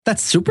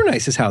That's super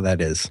nice is how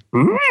that is.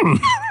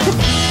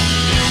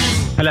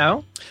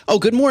 Hello? Oh,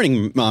 good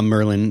morning,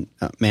 Merlin,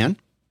 man.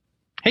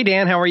 Hey,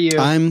 Dan, how are you?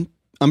 I'm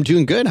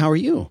doing good. How are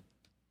you?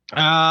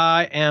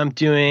 I am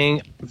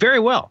doing very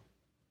well.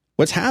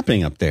 What's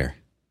happening up there?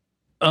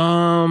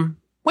 Why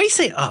do you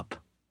say up?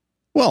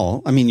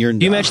 Well, I mean, you're...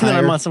 You mentioned that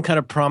I'm on some kind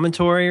of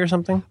promontory or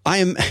something? I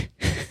am...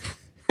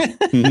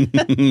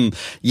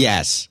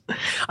 Yes.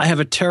 I have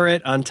a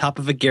turret on top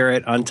of a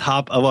garret on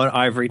top of an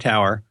ivory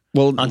tower.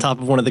 Well, on top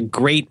of one of the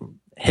great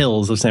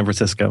hills of San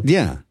Francisco.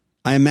 Yeah.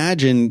 I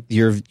imagine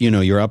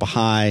you're up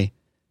high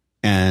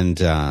and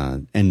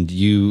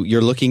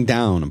you're looking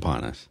down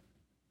upon us.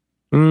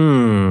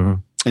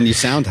 And you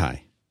sound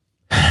high.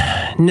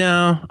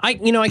 No, I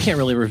can't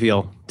really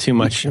reveal too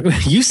much.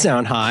 You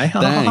sound high.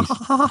 Thanks.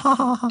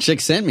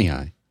 Chick sent me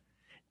high.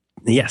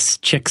 Yes,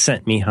 Chick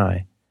sent me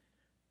high.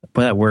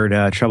 Boy, that word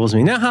troubles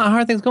me. Now, how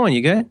are things going?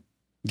 You good?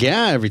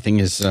 Yeah, everything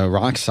is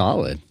rock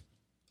solid.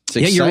 It's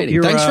exciting.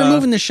 You're, Thanks for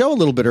moving the show a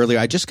little bit earlier.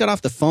 I just got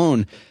off the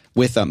phone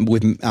with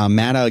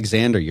Matt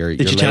Alexander.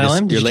 Did you tell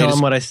him? Did you tell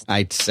him what I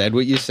said?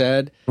 What you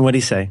said? What did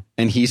he say?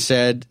 And he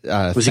said,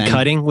 "Was he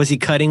cutting? Was he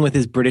cutting with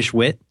his British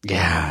wit?"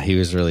 Yeah, he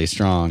was really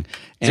strong.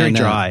 Very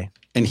dry.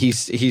 And he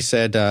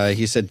said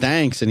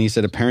thanks. And he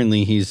said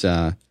apparently he's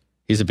a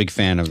big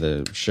fan of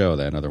the show,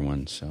 that other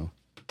one. So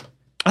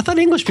I thought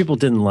English people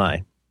didn't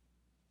lie.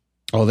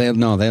 Oh, they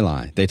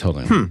lie. They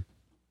totally lie.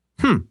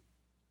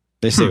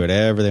 They say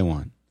whatever they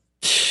want.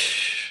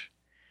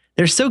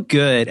 They're so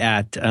good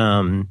at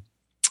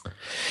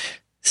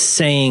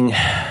saying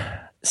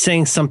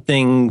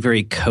something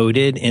very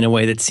coded in a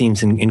way that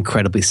seems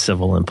incredibly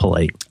civil and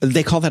polite.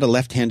 They call that a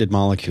left-handed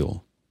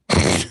molecule.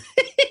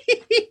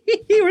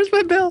 Where's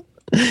my bell?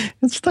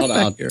 It's stuck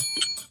back here.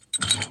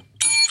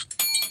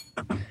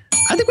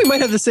 I think we might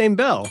have the same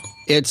bell.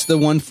 It's the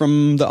one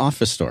from the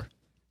Office store.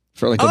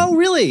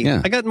 Really?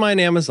 Yeah. I got mine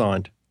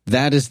Amazoned.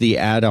 That is the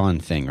add-on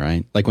thing,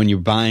 right? Like when you're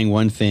buying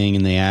one thing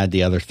and they add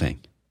the other thing.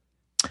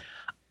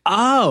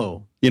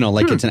 Oh.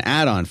 It's an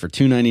add-on for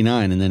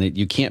 $2.99, and then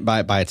you can't buy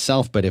it by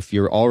itself. But if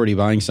you're already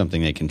buying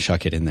something, they can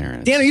chuck it in there.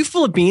 Dan, are you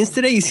full of beans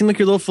today? You seem like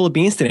you're a little full of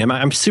beans today.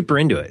 I'm super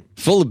into it.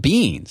 Full of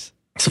beans?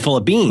 So full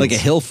of beans. Like a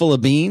hill full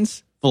of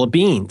beans? Full of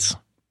beans.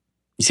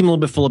 You seem a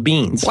little bit full of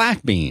beans.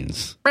 Black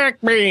beans.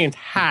 Black beans.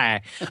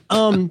 Hi.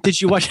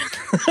 Did you watch?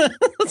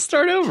 Let's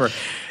start over.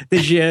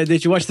 Did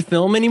you watch the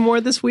film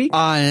anymore this week?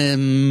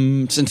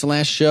 Since the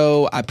last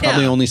show, I've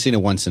probably only seen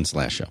it once since the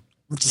last show.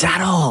 Is that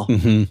all?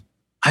 Mm-hmm.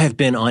 I have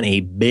been on a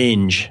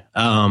binge.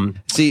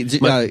 Cash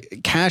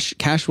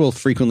will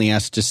frequently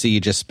ask to see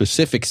just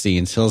specific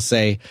scenes. He'll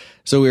say,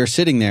 so we were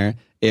sitting there.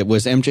 It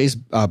was MJ's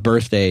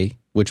birthday,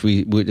 which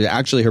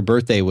actually her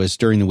birthday was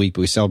during the week,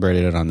 but we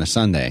celebrated it on the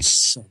Sunday.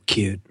 So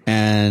cute.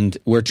 And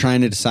we're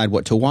trying to decide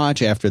what to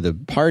watch after the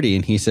party.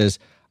 And he says,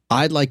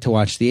 I'd like to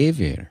watch The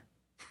Aviator.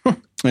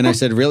 And I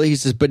said, really? He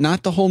says, but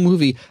not the whole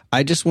movie.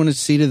 I just want to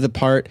see to the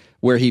part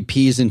where he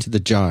pees into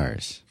the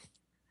jars.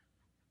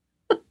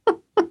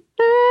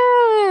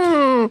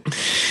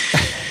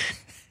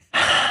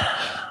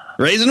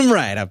 Raising them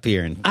right up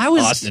here in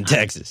Austin,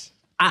 Texas.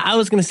 I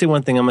was going to say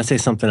one thing. I'm going to say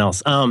something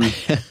else. I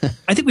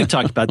think we've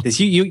talked about this.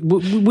 I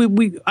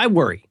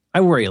worry.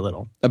 I worry a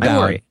little. I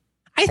worry.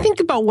 I think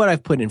about what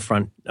I've put in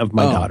front of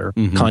my daughter,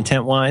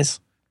 content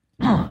wise.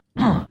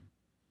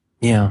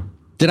 Yeah.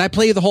 Did I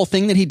play you the whole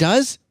thing that he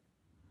does?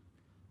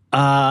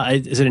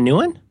 Is it a new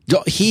one?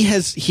 He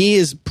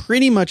has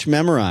pretty much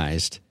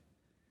memorized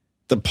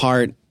the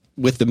part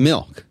with the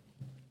milk.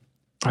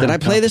 Did I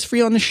play this for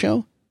you on the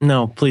show?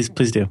 No, please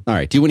do. All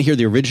right. Do you want to hear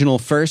the original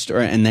first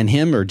and then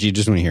him, or do you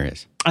just want to hear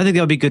his? I think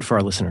that would be good for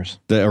our listeners.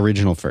 The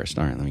original first.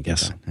 All right. Let me get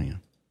that. Hang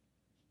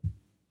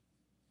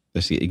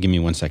on. Give me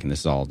 1 second.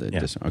 This is all.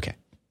 This, okay.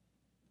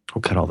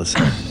 We'll cut all this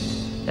out.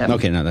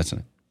 Okay. No, that's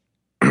not.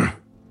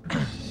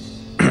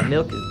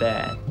 Milk is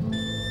bad.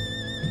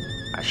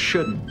 I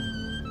shouldn't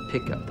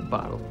pick up the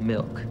bottle of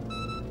milk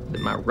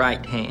with my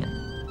right hand.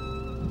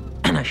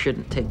 And I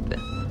shouldn't take the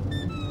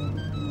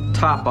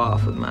top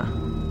off with my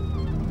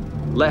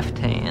left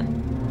hand.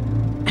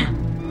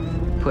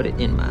 Put it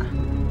in my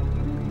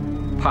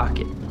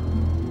pocket.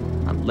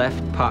 My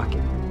left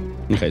pocket.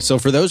 Okay, so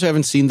for those who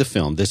haven't seen the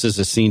film, this is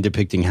a scene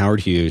depicting Howard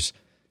Hughes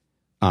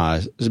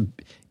in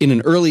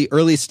an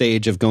early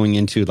stage of going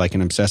into like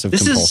an obsessive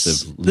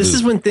compulsive loop. This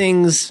is when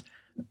things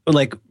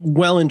like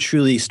well and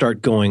truly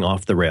start going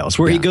off the rails,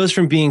 where he goes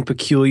from being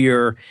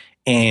peculiar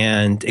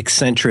and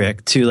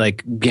eccentric to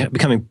like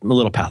becoming a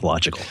little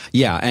pathological.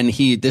 Yeah, and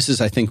this is,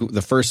 I think,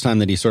 the first time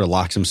that he sort of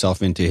locks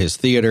himself into his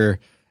theater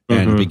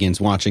and begins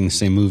watching the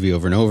same movie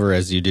over and over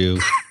as you do.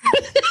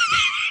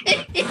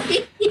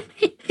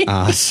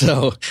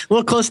 So a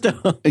little close to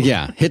home.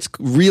 Yeah, hits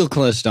real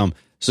close to home.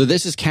 So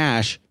this is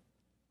Cash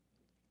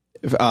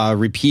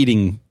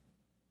repeating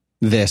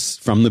this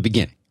from the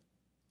beginning.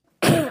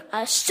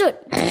 I should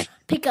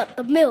pick up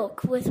the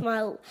milk with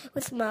my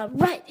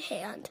right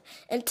hand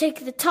and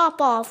take the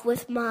top off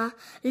with my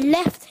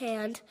left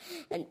hand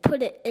and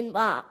put it in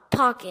my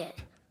pocket,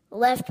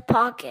 left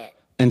pocket.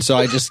 And so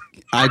I just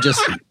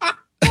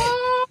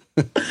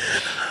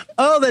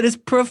Oh, that is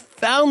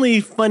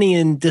profoundly funny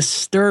and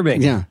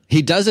disturbing. Yeah,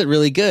 he does it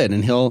really good,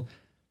 and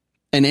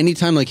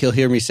anytime like he'll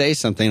hear me say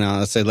something,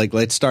 I'll say like,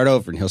 let's start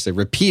over, and he'll say,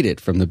 repeat it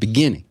from the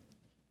beginning.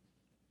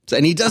 So,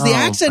 and he does the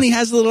accent. He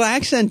has the little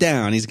accent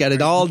down. He's got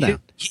it all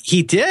down.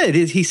 He did.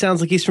 He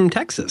sounds like he's from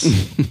Texas.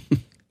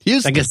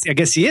 Houston. I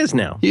guess he is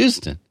now.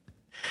 Houston.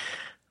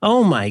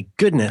 Oh my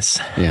goodness.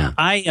 Yeah.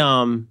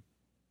 I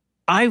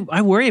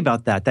worry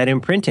about that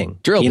imprinting.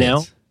 Drill bits.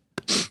 Know?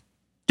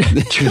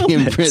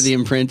 The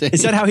imprinting.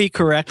 Is that how he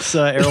corrects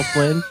Errol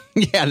Flynn?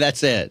 Yeah,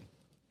 that's it.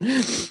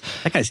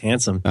 That guy's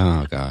handsome.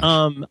 Oh gosh.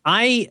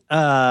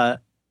 I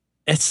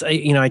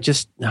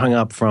just hung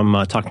up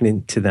from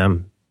talking to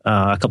them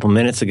a couple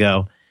minutes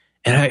ago,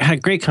 and I had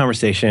a great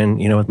conversation,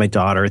 with my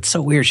daughter. It's so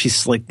weird.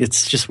 She's like,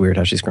 it's just weird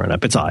how she's grown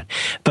up. It's odd,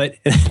 but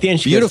at the end,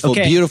 she goes,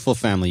 okay. Beautiful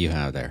family you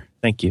have there.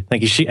 Thank you.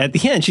 At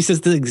the end, she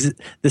says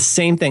the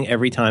same thing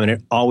every time, and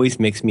it always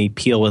makes me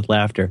peel with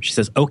laughter. She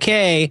says,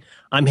 "Okay,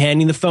 I'm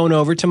handing the phone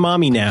over to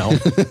mommy now."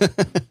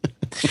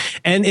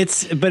 And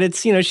it's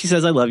she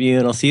says, "I love you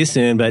and I'll see you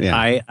soon." But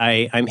yeah.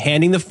 I'm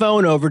handing the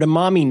phone over to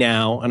mommy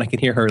now, and I can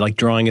hear her like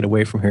drawing it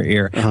away from her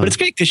ear. But it's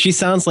great because she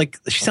sounds like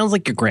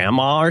your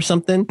grandma or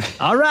something.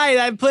 All right,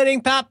 I'm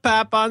putting Pop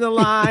on the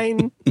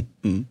line.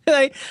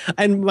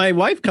 And my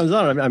wife comes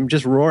on. I'm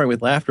just roaring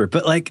with laughter.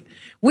 But like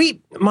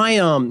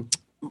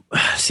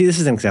see, this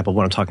is an example of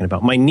what I'm talking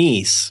about. My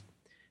niece,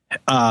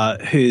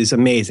 who's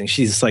amazing.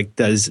 She's like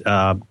does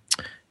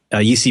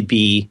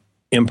UCB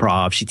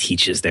improv. She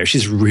teaches there.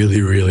 She's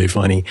really, really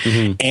funny.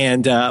 Mm-hmm.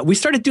 And we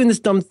started doing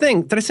this dumb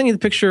thing. Did I send you the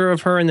picture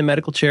of her in the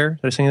medical chair?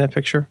 Did I send you that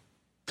picture?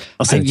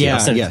 I'll send it to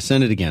you.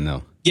 Send it again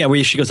though. Yeah,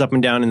 where she goes up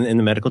and down in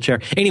the medical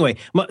chair. Anyway,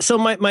 so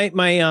my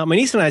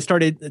niece and I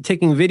started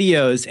taking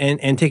videos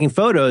and taking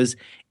photos.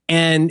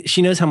 And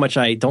she knows how much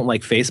I don't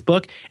like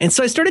Facebook. And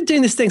so I started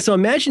doing this thing. So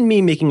imagine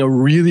me making a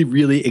really,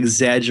 really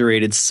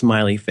exaggerated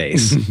smiley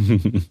face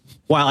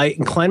while I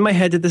incline my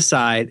head to the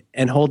side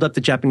and hold up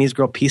the Japanese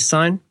girl peace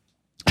sign.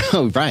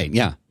 Oh, right.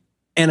 Yeah.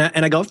 And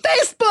I go,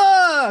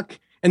 Facebook.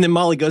 And then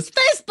Molly goes,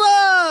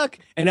 Facebook.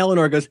 And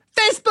Eleanor goes,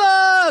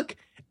 Facebook.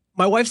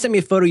 My wife sent me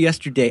a photo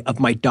yesterday of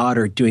my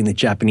daughter doing the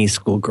Japanese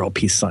schoolgirl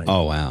peace sign.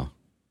 Oh, wow.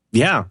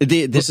 Yeah.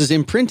 This is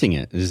imprinting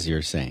it, as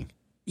you're saying.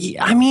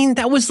 Yeah, I mean,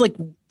 that was like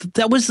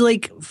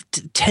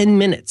 10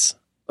 minutes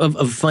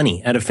of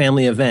funny at a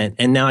family event.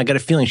 And now I got a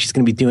feeling she's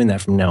going to be doing that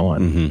from now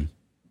on. Mm-hmm.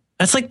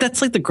 That's like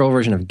the girl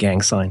version of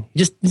gang sign.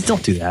 Just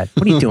don't do that.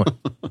 What are you doing?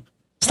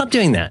 Stop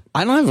doing that.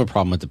 I don't have a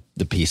problem with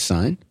the peace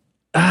sign.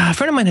 A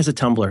friend of mine has a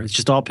Tumblr. It's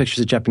just all pictures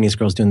of Japanese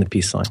girls doing the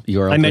peace sign.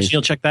 I mentioned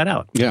you'll check that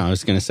out. Yeah, I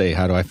was going to say,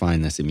 how do I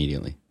find this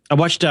immediately? I've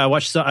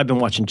been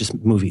watching just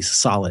movies.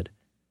 Solid.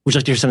 Would you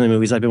like to hear some of the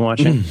movies I've been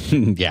watching?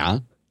 Yeah.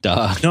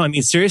 Duh. No, I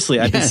mean, seriously,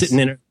 I've been sitting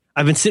in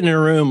a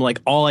room,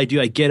 like all I do,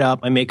 I get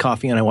up, I make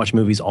coffee, and I watch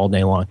movies all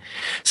day long.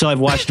 So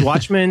I've watched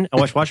Watchmen. I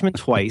watched Watchmen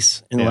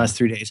twice in the last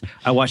 3 days.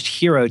 I watched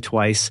Hero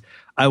twice.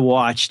 I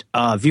watched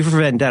V for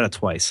Vendetta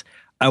twice.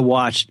 I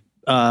watched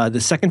the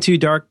second two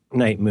Dark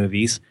Knight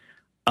movies.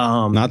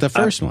 Not the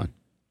first one.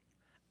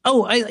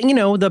 Oh,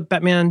 the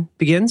Batman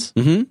Begins.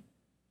 Mm-hmm.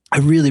 I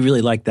really,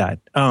 really like that.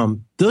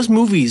 Those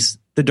movies,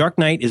 The Dark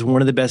Knight is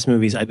one of the best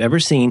movies I've ever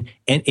seen,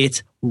 and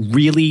it's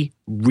really,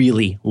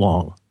 really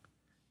long.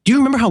 Do you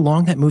remember how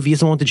long that movie is,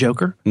 the one with the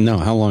Joker? No,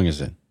 how long is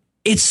it?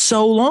 It's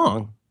so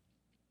long.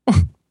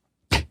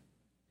 I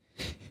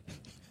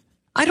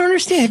don't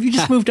understand. Have you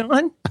just moved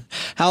on?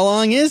 How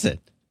long is it?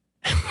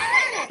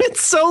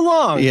 It's so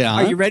long. Yeah.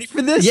 Are you ready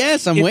for this?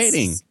 Yes, I'm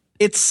waiting.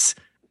 It's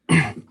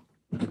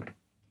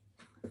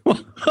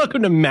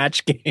welcome to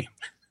Match Game.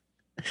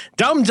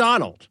 Dumb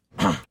Donald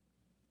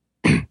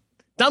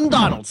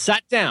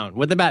sat down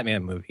with the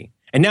Batman movie,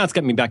 and now it's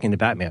got me back into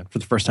Batman for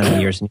the first time in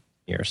years and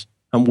years.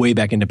 I'm way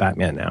back into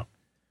Batman now.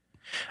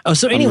 Oh,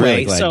 so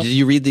anyway, really did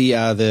you read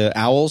the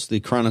Owls, the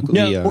Chronicle?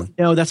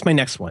 No, that's my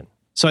next one.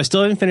 So I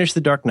still haven't finished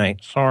The Dark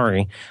Knight.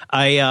 Sorry,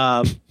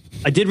 I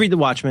did read The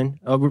Watchmen.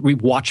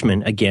 Read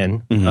Watchmen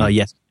again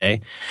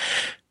yesterday.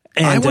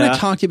 And, I want to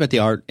talk to you about the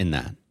art in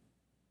that.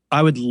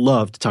 I would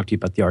love to talk to you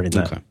about the art in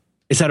that. Okay.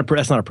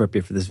 That's not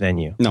appropriate for this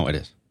venue. No, it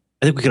is.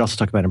 I think we could also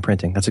talk about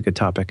imprinting. That's a good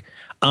topic.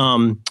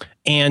 And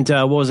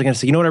what was I going to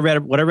say? You know what I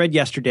read? What I read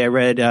yesterday? I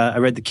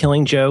read The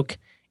Killing Joke.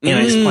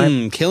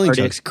 And Killing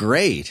Joke's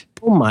great.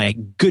 Oh my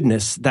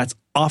goodness, that's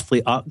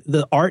awfully.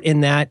 The art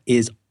in that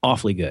is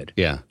awfully good.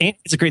 Yeah, and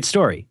it's a great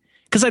story.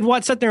 Because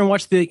I'd sat there and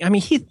watched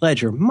Heath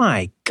Ledger.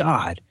 My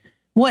God,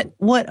 what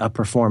a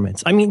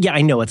performance! I mean, yeah,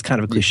 I know it's kind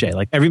of a cliche.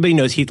 Like everybody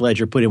knows Heath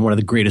Ledger put in one of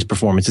the greatest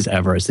performances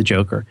ever as the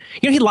Joker.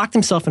 He locked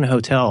himself in a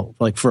hotel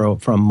like for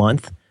a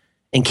month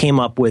and came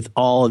up with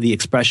all of the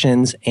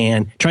expressions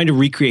and trying to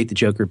recreate the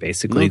Joker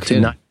basically to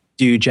not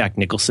do Jack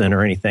Nicholson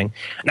or anything.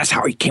 And that's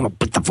how he came up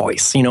with the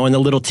voice, and the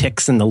little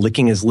ticks and the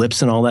licking his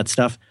lips and all that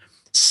stuff.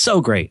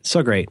 So great.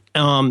 So great.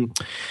 And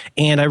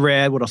I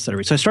read, what else did I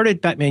read? So I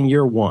started Batman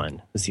Year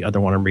One, is the other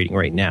one I'm reading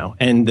right now.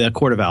 And the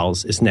Court of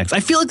Owls is next.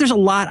 I feel like there's a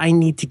lot I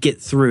need to get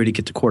through to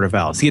get to Court of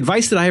Owls. The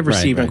advice that I have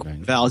received on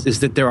Court of Owls is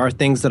that there are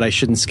things that I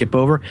shouldn't skip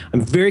over.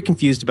 I'm very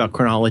confused about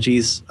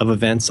chronologies of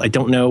events. I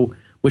don't know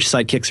which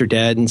sidekicks are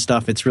dead and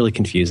stuff. It's really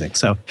confusing.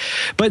 So,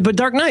 but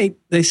Dark Knight,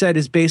 they said,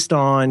 is based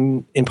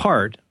on, in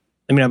part,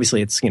 I mean,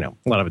 obviously it's, a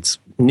lot of it's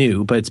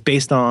new, but it's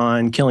based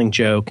on Killing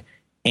Joke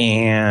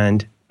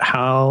and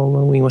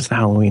Halloween. What's the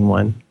Halloween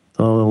one?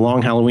 The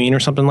Long Halloween or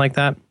something like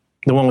that.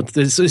 The one with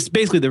it's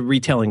basically the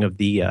retelling of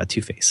the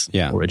Two-Face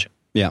origin.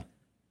 Yeah.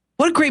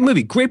 What a great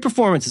movie. Great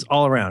performances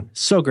all around.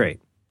 So great.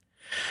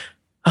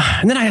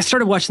 And then I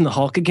started watching The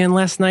Hulk again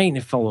last night and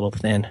it fell a little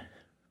thin.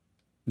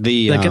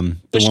 The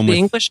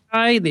English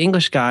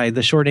guy,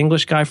 the short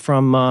English guy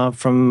from was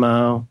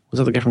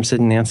that the guy from Sid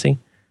and Nancy?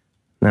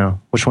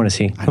 No, which one is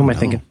he? Who am I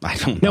thinking? I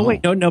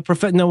don't know.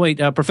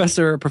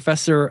 Professor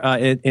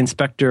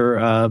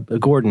Inspector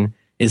Gordon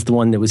is the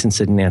one that was in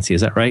Sid and Nancy.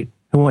 Is that right?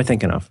 Who am I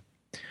thinking of?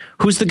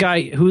 Who's the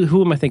guy?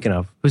 Who am I thinking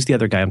of? Who's the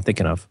other guy I'm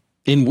thinking of?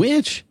 In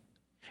which?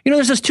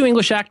 There's those two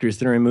English actors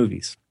that are in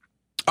movies.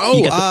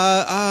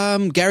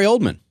 Oh, Gary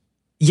Oldman.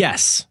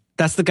 Yes,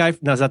 that's the guy.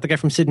 Now, is that the guy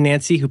from Sid and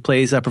Nancy who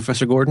plays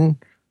Professor Gordon?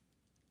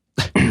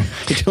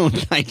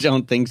 I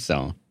don't think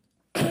so.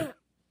 Did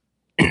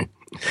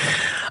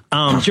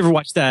you ever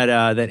watch that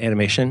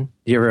animation?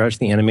 Did you ever watch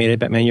the animated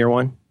Batman Year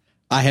One?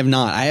 I have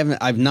not.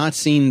 I've not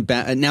seen.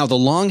 Now, the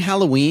Long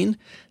Halloween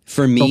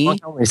for me.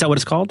 Is that what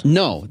it's called?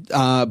 No,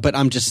 but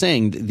I'm just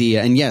saying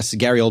and yes,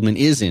 Gary Oldman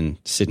is in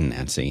Sid and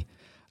Nancy.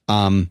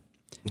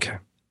 Okay.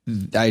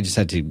 I just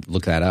had to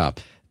look that up.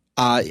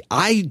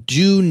 I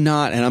do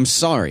not, and I'm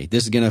sorry,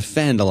 this is going to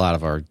offend a lot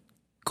of our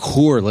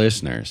core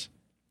listeners.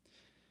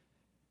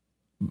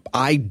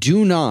 I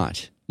do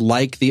not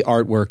like the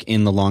artwork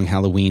in The Long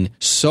Halloween,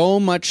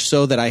 so much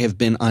so that I have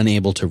been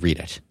unable to read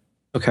it.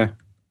 Okay.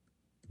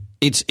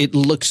 It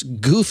looks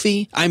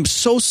goofy. I'm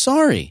so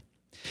sorry.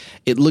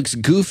 It looks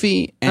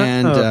goofy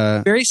and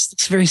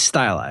it's very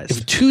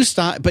stylized.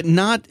 But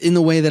not in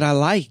the way that I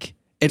like.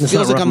 It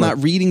feels like I'm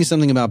not reading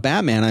something about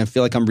Batman. I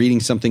feel like I'm reading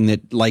something that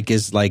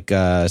is like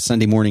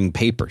Sunday morning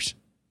papers,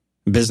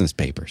 business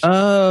papers.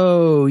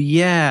 Oh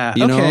yeah,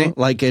 you know,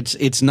 like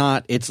it's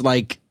not. It's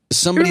like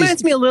somebody. It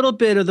reminds me a little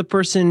bit of the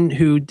person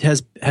who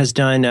has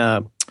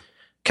done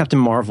Captain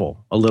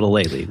Marvel a little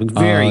lately.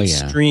 Very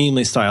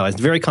extremely stylized,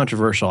 very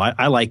controversial.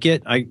 I like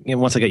it.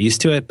 Once I got used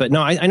to it, but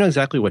no, I know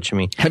exactly what you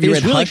mean. Have you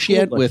read Hush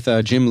yet with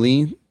Jim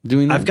Lee?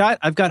 Doing that?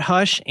 I've got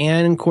Hush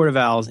and Court of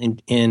Owls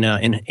in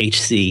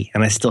HC,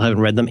 and I still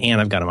haven't read them,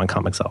 and I've got them on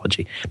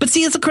Comixology. But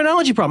see, it's a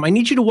chronology problem. I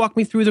need you to walk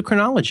me through the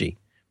chronology.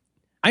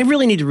 I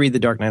really need to read The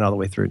Dark Knight all the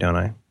way through, don't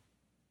I?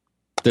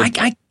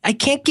 I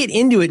can't get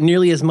into it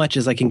nearly as much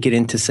as I can get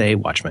into, say,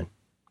 Watchmen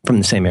from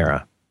the same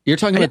era. You're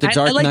talking about The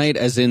Dark Knight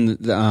as in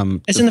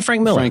the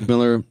Frank Miller. Frank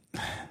Miller.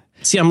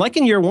 See, I'm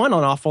liking Year One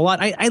an awful lot.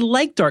 I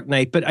like Dark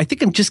Knight, but I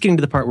think I'm just getting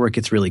to the part where it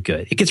gets really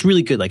good. It gets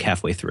really good like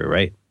halfway through,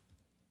 right?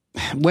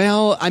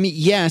 Well, I mean,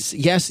 yes,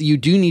 you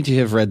do need to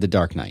have read The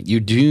Dark Knight. You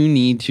do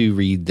need to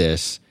read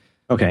this.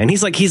 Okay, and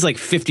he's like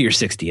 50 or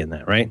 60 in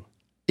that, right?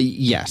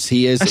 Yes,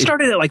 he is. I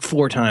started it like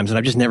 4 times, and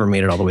I've just never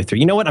made it all the way through.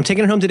 You know what? I'm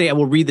taking it home today. I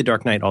will read The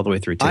Dark Knight all the way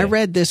through today. I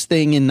read this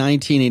thing in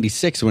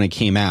 1986 when it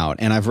came out,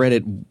 and I've read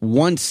it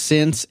once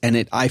since,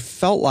 and I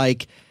felt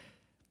like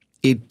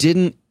it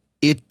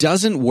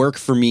doesn't work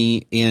for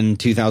me in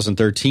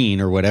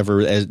 2013 or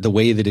whatever as the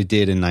way that it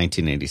did in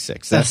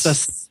 1986.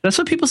 That's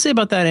what people say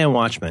about that and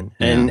Watchmen.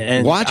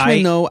 And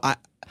Watchmen, though, oh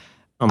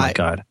my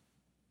God,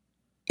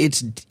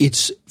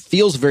 it's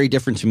feels very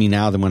different to me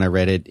now than when I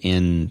read it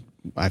in,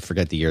 I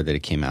forget the year that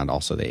it came out.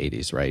 Also the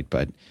 80s, right?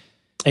 But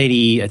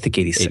 80, I think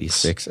 86,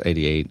 86,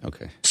 88.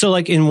 Okay. So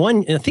like in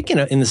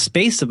the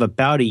space of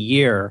about a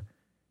year,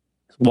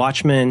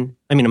 Watchmen,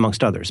 I mean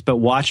amongst others, but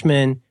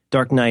Watchmen,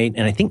 Dark Knight,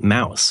 and I think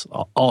Mouse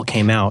all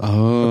came out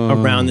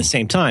around the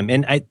same time.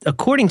 And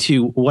according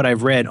to what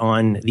I've read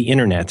on the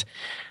internet,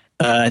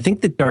 I think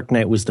that Dark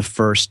Knight was the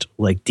first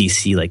like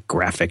DC like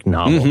graphic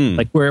novel,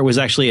 like where it was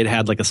actually, it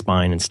had like a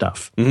spine and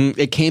stuff. Mm-hmm.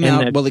 It came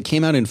out. It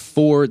came out in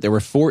 4. There were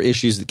 4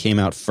 issues that came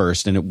out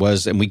first, and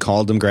we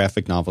called them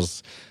graphic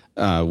novels,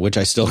 which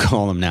I still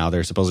call them now.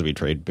 They're supposed to be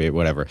trade,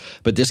 whatever.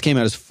 But this came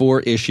out as 4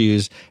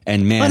 issues,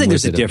 and man, I think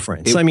there's a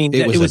difference. I mean,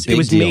 it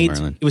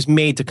was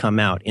made to come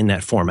out in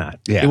that format.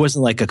 Yeah. It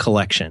wasn't like a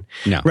collection,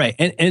 no. Right?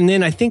 And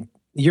then I think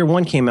Year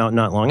One came out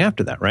not long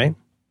after that, right?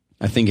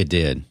 I think it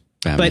did.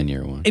 Batman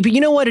Year One. But you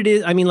know what it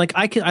is? I mean, like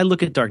I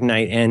look at Dark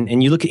Knight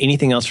and you look at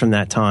anything else from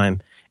that time,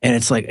 and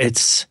it's like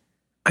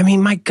I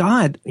mean, my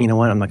God, you know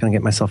what? I'm not going to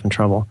get myself in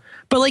trouble.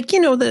 But like,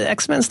 the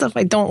X-Men stuff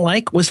I don't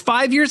like was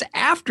 5 years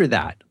after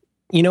that.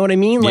 You know what I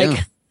mean? Yeah.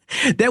 Like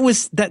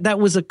that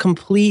was a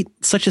complete,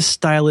 such a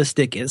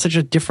stylistic, such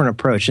a different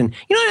approach. And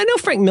I know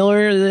Frank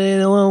Miller a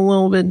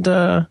little bit.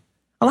 A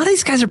lot of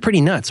these guys are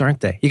pretty nuts, aren't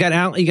they? You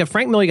got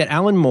Frank Miller, you got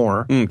Alan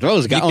Moore.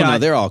 Those guys. No,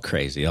 they're all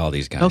crazy. All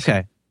these guys.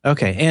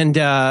 Okay, and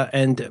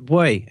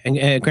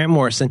Grant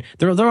Morrison,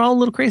 they're all a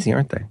little crazy,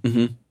 aren't they?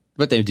 Mm-hmm.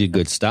 But they do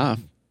good stuff.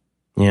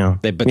 Yeah.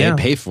 They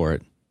pay for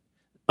it.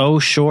 Oh,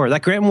 sure.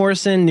 That Grant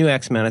Morrison new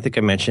X-Men, I think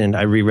I mentioned,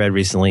 I reread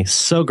recently.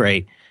 So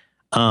great.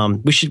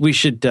 We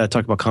should talk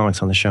about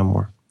comics on the show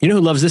more. You know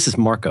who loves this is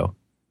Marco.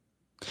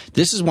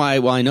 This is why.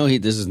 Well, I know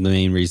this is the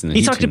main reason that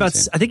he talked about.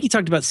 I think he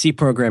talked about C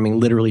programming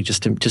literally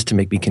just to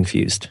make me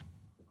confused,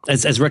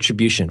 as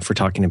retribution for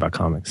talking about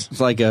comics.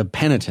 It's like a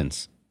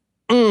penitence.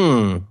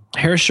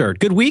 Hair shirt.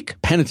 Good week.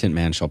 Penitent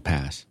man shall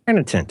pass.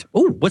 Penitent.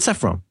 Oh, what's that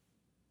from?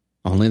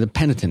 Only the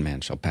penitent man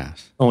shall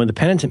pass. Only the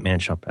penitent man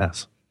shall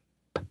pass.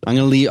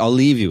 I'll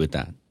leave you with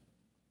that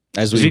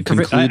as we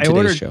conclude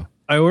today's show.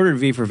 I ordered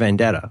V for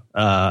Vendetta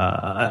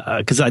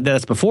because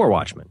that's before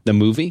Watchmen. The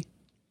movie?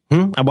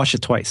 I watched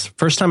it twice.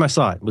 First time I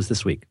saw it was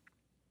this week.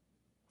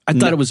 I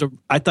thought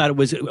it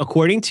was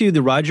according to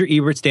the Roger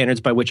Ebert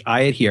standards by which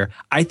I adhere.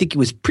 I think it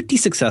was pretty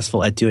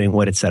successful at doing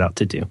what it set out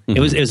to do. Mm-hmm.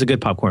 It was a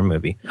good popcorn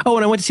movie. Oh,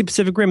 and I went to see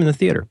Pacific Rim in the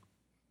theater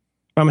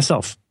by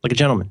myself, like a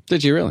gentleman.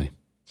 Did you really?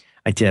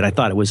 I did. I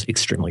thought it was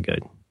extremely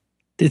good.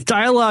 The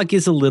dialogue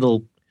is a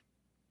little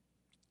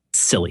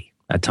silly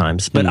at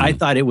times, but I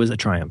thought it was a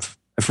triumph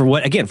for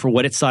what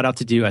it sought out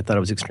to do. I thought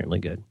it was extremely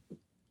good.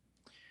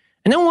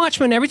 And then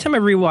Watchmen. Every time I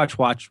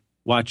rewatch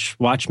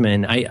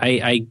Watchmen,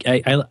 I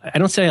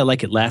don't say I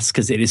like it less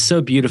because it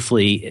so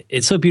beautifully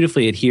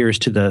adheres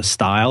to the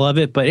style of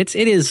it. But it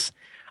is.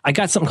 I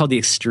got something called the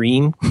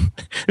Extreme.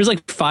 There's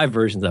like 5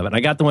 versions of it. I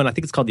got the one, I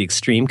think it's called the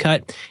Extreme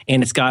Cut,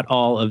 and it's got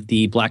all of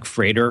the Black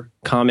Freighter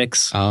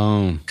comics.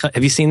 Oh.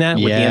 Have you seen that?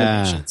 Yeah. With the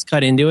animations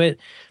cut into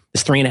it.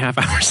 It's 3.5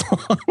 hours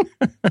long.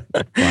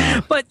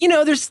 Wow. But,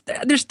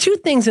 there's 2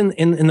 things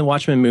in the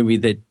Watchmen movie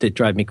that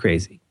drive me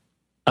crazy.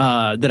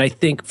 That I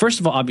think, first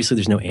of all, obviously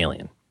there's no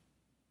alien.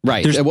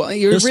 Right.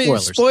 You're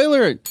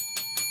spoiler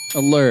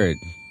alert.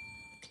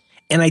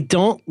 And I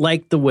don't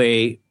like the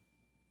way,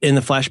 in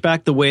the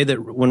flashback, the way that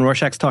when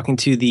Rorschach's talking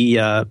to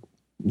the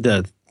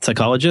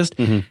psychologist,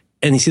 and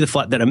you see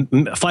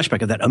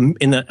flashback of that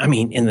in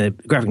the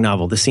graphic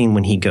novel, the scene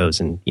when he goes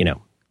and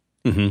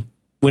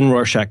when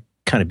Rorschach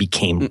kind of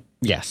became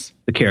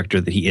the character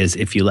that he is,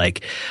 if you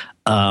like.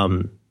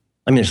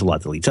 There's a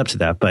lot that leads up to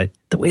that, but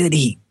the way that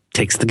he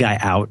takes the guy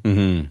out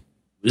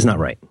is not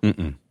right.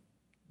 Have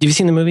you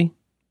seen the movie?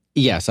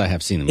 Yes, I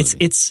have seen the movie.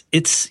 It's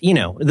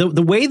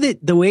the way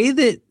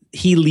that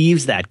he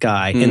leaves that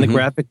guy in the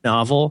graphic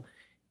novel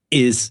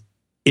is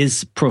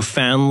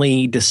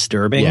profoundly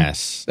disturbing.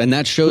 Yes. And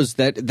that shows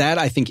that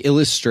I think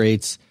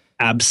illustrates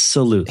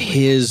absolutely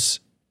his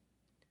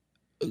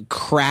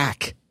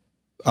crack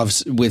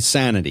with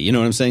sanity. You know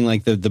what I'm saying?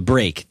 Like the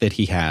break that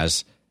he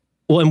has.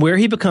 Well, and where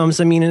he becomes,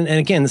 and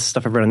again, this is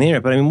stuff I've read on the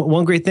internet, but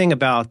one great thing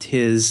about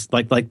his,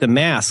 like the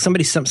mask,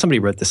 somebody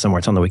wrote this somewhere,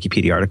 it's on the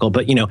Wikipedia article,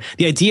 but the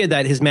idea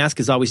that his mask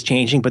is always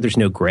changing, but there's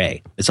no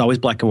gray. It's always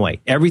black and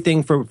white.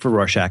 Everything for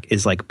Rorschach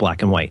is like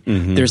black and white.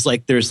 There's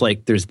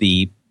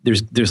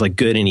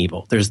good and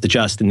evil. There's the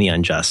just and the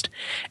unjust.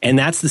 And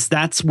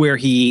that's where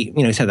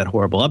he's had that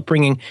horrible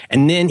upbringing.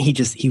 And then he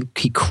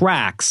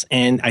cracks.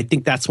 And I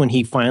think that's when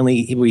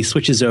he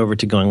switches over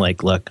to going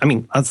like, look,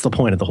 that's the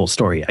point of the whole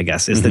story, I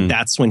guess, is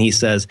that's when he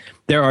says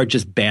there are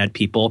just bad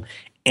people.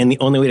 And the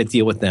only way to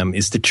deal with them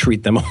is to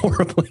treat them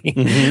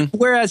horribly.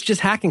 Whereas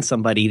just hacking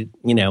somebody,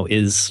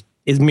 is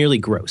merely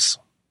gross.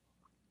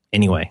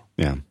 Anyway.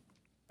 Yeah.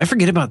 I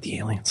forget about the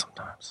alien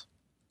sometimes.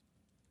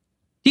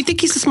 Do you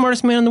think he's the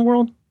smartest man in the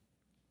world?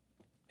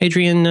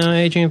 Adrian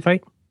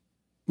Veidt?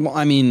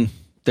 Well,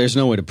 there's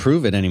no way to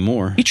prove it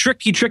anymore. He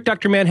tricked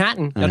Dr.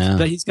 Manhattan.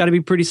 He's got to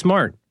be pretty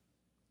smart.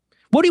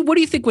 What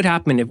do you think would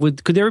happen?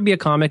 Could there ever be a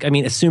comic?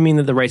 Assuming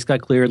that the rights got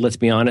cleared, let's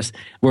be honest,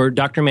 where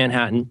Dr.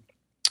 Manhattan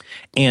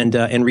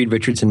and Reed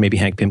Richards and maybe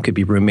Hank Pym could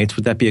be roommates.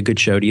 Would that be a good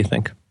show, do you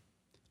think?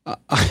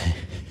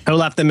 I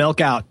left the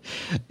milk out.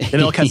 The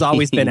milk has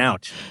always been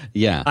out.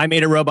 Yeah. I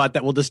made a robot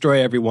that will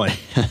destroy everyone.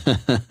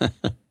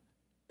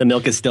 The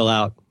milk is still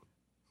out.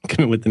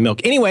 Coming with the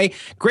milk. Anyway,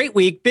 great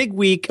week, big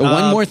week.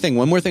 One more thing I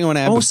want to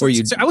add before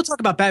you. I will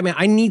talk about Batman.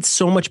 I need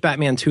so much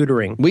Batman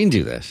tutoring. We can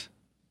do this.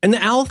 And the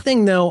owl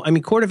thing, though,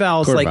 Court of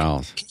Owls, can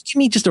you give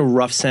me just a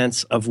rough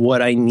sense of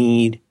what I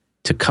need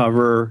to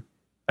cover?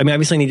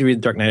 Obviously I need to read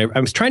The Dark Knight. I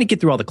was trying to get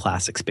through all the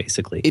classics,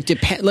 basically. It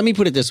depends. Let me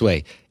put it this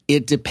way.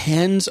 It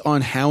depends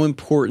on how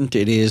important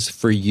it is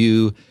for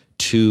you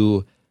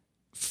to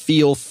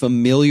feel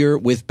familiar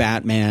with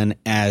Batman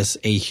as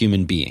a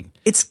human being.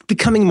 It's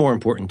becoming more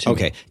important to me.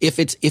 Okay. If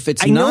it's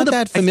not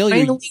that familiar. I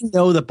finally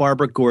know the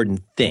Barbara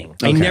Gordon thing.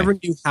 Okay. I never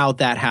knew how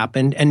that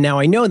happened. And now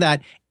I know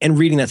that. And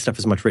reading that stuff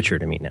is much richer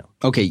to me now.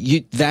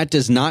 Okay. That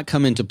does not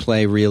come into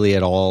play really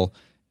at all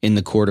in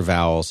the Court of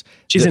Owls.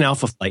 She's in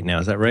Alpha Flight now.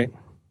 Is that right?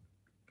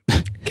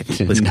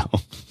 No.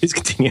 Please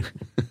continue.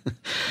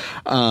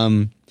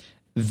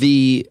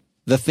 The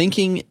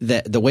thinking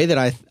that the way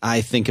that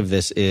I think of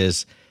this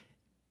is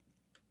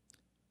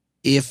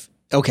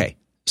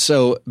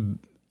so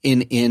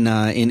in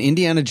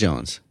Indiana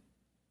Jones,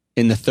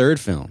 in the third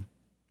film,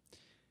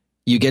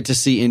 you get to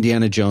see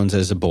Indiana Jones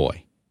as a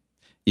boy.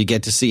 You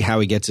get to see how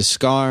he gets his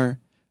scar.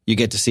 You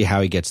get to see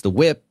how he gets the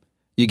whip.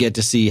 You get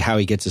to see how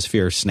he gets his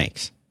fear of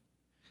snakes.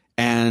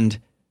 And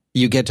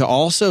you get to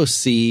also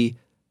see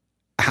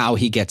how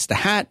he gets the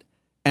hat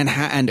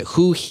and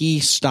who he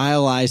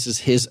stylizes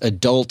his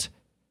adult,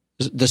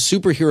 the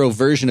superhero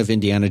version of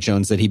Indiana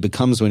Jones that he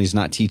becomes when he's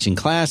not teaching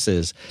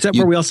classes. Is that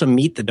where we also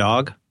meet the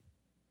dog?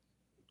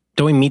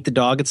 Don't we meet the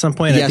dog at some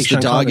point? Yes, the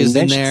dog is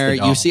in there.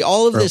 You see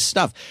all of this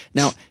stuff.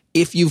 Now,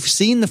 if you've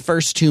seen the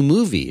first two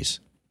movies,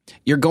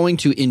 you're going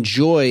to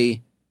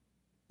enjoy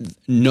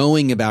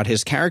knowing about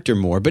his character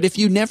more. But if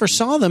you never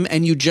saw them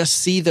and you just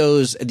see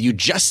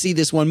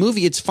this one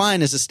movie, it's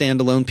fine as a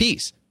standalone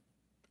piece.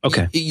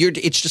 Okay.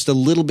 It's just a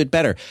little bit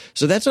better.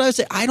 So that's what I would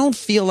say. I don't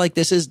feel like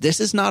this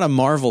is not a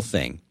Marvel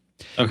thing.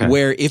 Okay.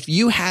 Where if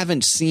you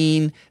haven't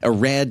seen or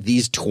read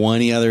these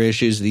 20 other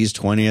issues, these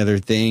 20 other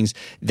things,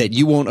 that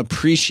you won't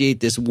appreciate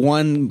this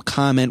one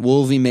comment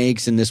Wolvie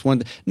makes and this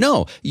one.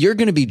 No, you're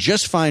going to be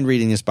just fine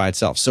reading this by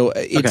itself. So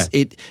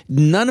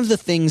none of the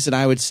things that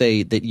I would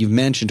say that you've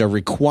mentioned are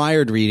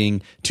required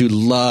reading to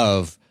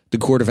love The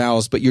Court of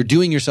Owls, but you're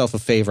doing yourself a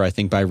favor, I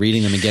think, by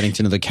reading them and getting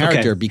to know the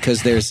character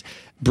because there's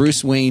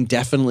Bruce Wayne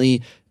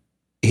definitely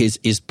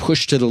is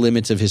pushed to the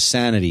limits of his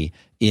sanity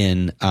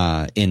in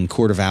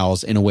Court of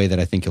Owls in a way that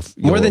I think you'll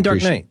more than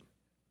Dark Knight.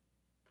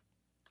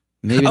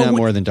 Maybe not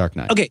more than Dark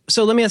Knight. Okay,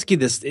 so let me ask you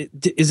this: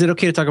 is it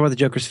okay to talk about the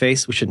Joker's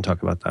face? We shouldn't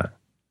talk about that.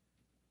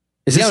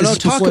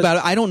 Talk about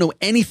it. I don't know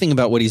anything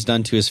about what he's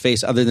done to his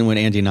face other than what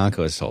Andy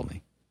Nanko has told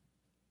me.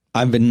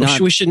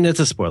 We shouldn't. It's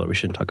a spoiler. We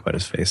shouldn't talk about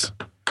his face.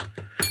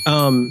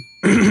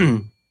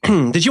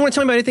 Did you want to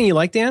tell me about anything you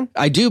like, Dan?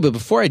 I do, but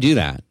before I do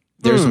that,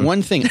 there's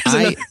one thing.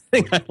 I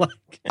like.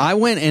 I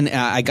went and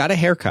I got a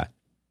haircut.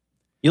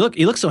 You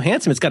look so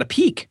handsome. It's got a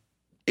peak.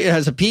 It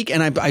has a peak,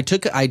 and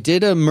I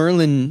did a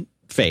Merlin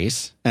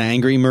face, an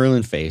angry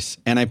Merlin face,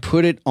 and I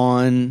put it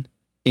on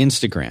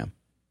Instagram.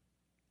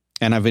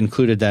 And I've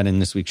included that in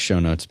this week's show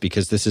notes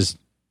because this is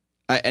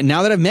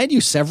now that I've met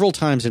you several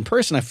times in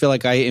person, I feel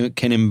like I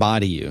can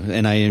embody you,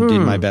 and I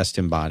did my best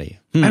to embody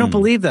you. I don't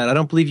believe that. I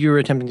don't believe you were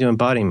attempting to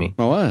embody me.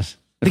 I was.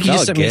 I think you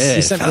just sent me a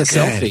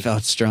selfie. It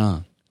felt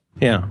strong.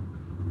 Yeah.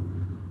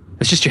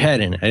 It's just your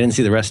head in it. I didn't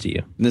see the rest of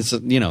you.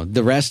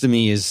 The rest of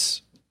me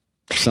is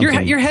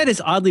something. Your head is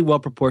oddly well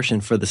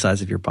proportioned for the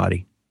size of your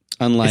body.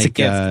 Unlike it's a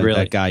gift, really.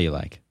 That guy you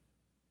like.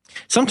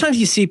 Sometimes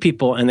you see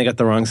people and they got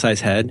the wrong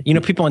size head.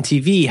 People on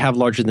TV have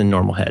larger than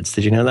normal heads.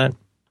 Did you know that?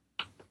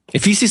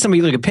 If you see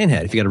somebody look at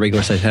Pinhead, if you got a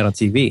regular size head on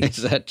TV,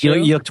 is that true?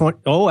 You look 20.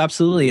 Oh,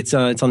 absolutely. It's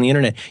on the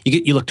internet.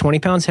 You look 20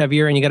 pounds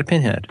heavier and you got a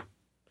Pinhead.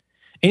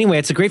 Anyway,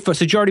 it's a great photo.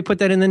 So did you already put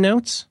that in the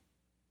notes?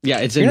 Yeah,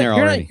 it's in there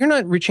already. You're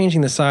not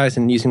rechanging the size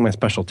and using my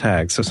special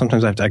tags, so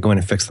sometimes I have to go in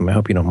and fix them. I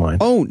hope you don't mind.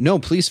 Oh, no,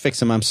 please fix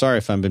them. I'm sorry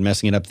if I've been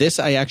messing it up. This,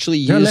 I actually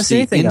used... You're not messing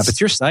anything up.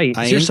 It's your site.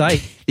 It's your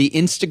site. The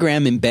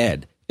Instagram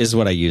embed is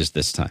what I used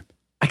this time.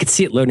 I could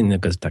see it loading and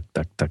it goes duck,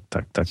 duck, duck,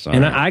 duck, duck.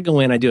 And I go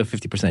in, I do a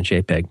 50%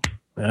 JPEG.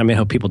 I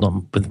hope people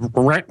don't... With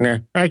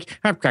retina, I've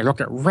got to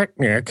look at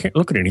retina. I can't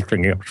look at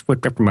anything else.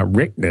 What's up with my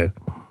retina?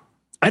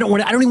 I don't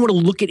even want to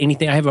look at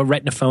anything. I have a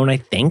retina phone, I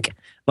think.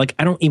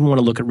 I don't even want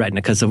to look at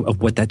retina because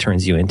of what that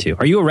turns you into.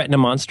 Are you a retina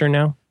monster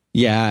now?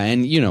 Yeah,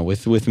 and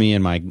with me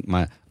and my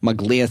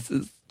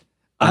glasses,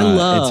 I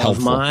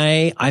love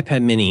my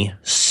iPad Mini.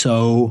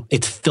 So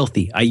it's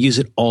filthy. I use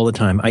it all the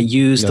time. I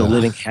use the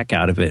living heck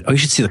out of it. Oh, you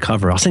should see the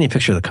cover. I'll send you a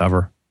picture of the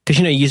cover because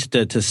you use it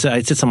to it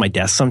sits on my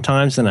desk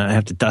sometimes, and I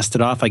have to dust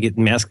it off. I get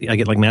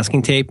like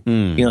masking tape,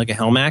 like a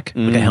Helmac,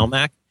 like a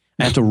Helmac.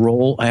 I have to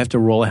roll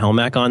a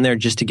Helmac on there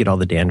just to get all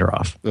the dander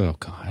off. Oh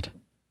God.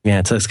 Yeah,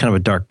 it's kind of a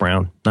dark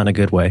brown, not in a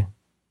good way.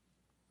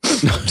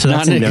 So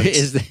that's not. Do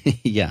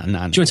you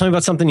want to tell me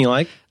about something you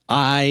like?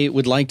 I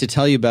would like to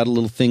tell you about a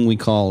little thing we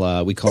call.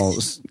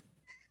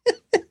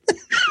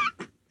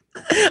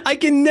 I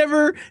can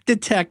never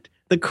detect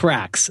the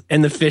cracks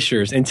and the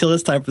fissures until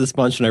it's time for the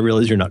sponge, and I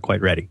realize you're not quite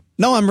ready.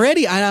 No, I'm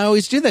ready. I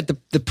always do that.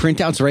 The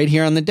printout's right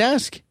here on the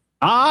desk.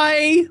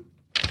 I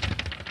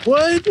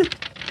would.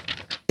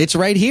 It's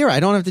right here. I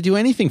don't have to do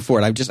anything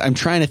for it. I'm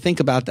trying to think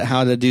about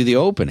how to do the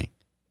opening.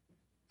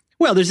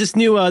 Well, there's this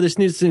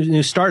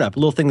new startup,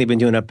 little thing they've been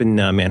doing up in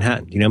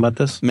Manhattan. Do you know about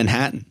this?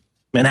 Manhattan.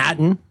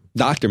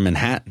 Dr.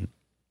 Manhattan.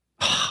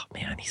 Oh,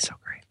 man, he's so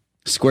great.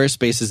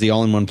 Squarespace is the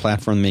all-in-one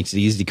platform that makes it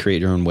easy to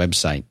create your own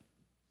website.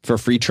 For a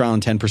free trial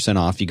and 10%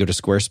 off, you go to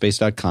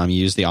squarespace.com.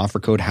 You use the offer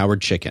code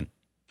HowardChicken.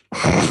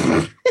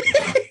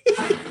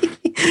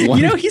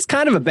 He's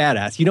kind of a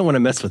badass. You don't want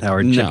to mess with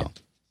Howard Chicken. No.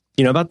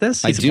 You know about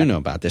this? I do know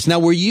about this.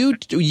 Now,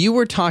 you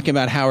were talking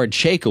about Howard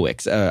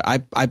Chaykiewicz.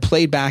 I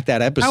played back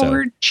that episode.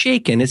 Howard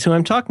Chaykin is who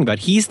I'm talking about.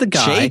 He's the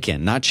guy.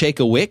 Chaykin, not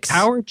Chaykiewicz.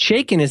 Howard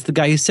Chaykin is the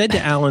guy who said to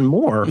Alan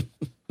Moore,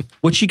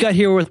 what you got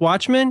here with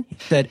Watchmen? He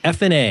said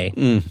F&A.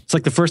 It's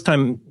like the first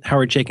time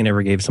Howard Chaykin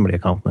ever gave somebody a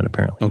compliment,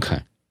 apparently. Okay.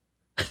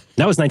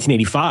 That was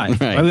 1985.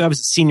 Right. I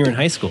was a senior in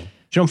high school. Do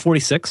you know I'm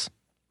 46?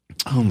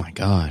 Oh, my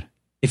God.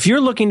 If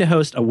you're looking to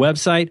host a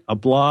website, a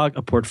blog,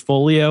 a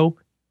portfolio...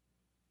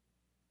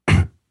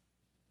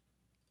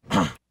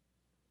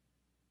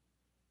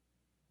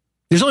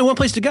 There's only one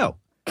place to go.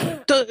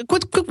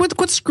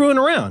 Quit screwing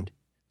around.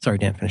 Sorry,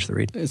 Dan, finish the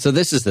read. So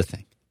this is the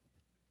thing.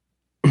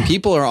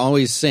 People are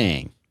always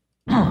saying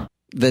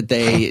that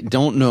they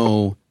don't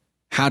know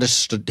how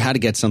to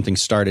get something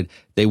started.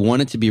 They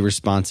want it to be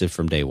responsive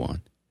from day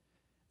one.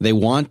 They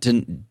want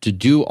to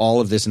do all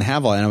of this and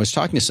have all. And I was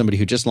talking to somebody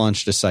who just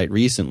launched a site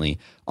recently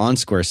on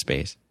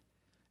Squarespace,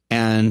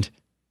 and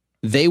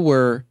they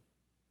were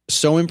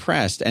so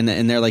impressed. And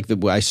they're like,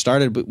 I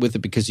started with it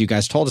because you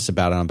guys told us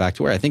about it on Back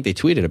to Where. I think they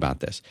tweeted about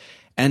this.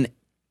 And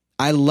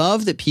I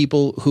love that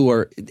people who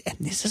are, and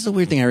this is a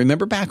weird thing. I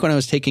remember back when I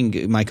was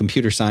taking my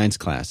computer science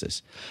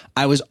classes,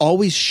 I was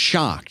always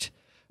shocked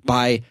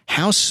by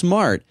how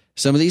smart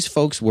some of these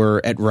folks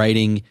were at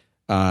writing,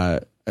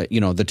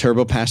 the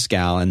Turbo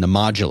Pascal and the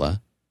Modula,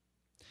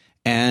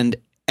 and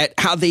at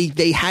how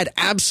they had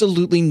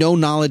absolutely no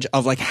knowledge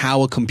of like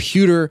how a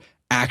computer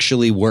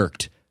actually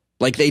worked.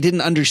 Like they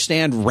didn't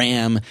understand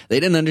RAM. They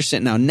didn't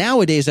understand.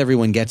 Nowadays,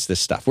 everyone gets this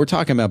stuff. We're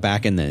talking about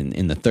back in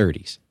the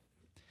 30s.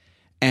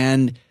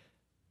 And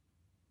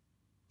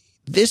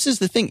this is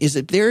the thing, is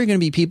that there are going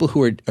to be people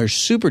who are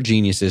super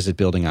geniuses at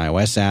building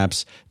iOS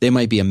apps. They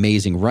might be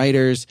amazing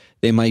writers.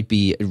 They might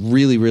be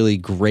really, really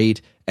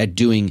great at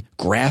doing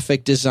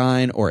graphic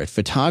design or at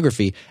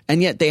photography.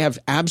 And yet they have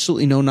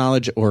absolutely no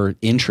knowledge or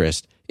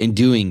interest in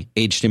doing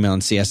HTML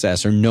and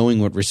CSS or knowing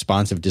what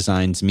responsive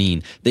designs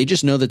mean. They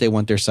just know that they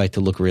want their site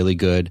to look really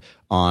good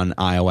on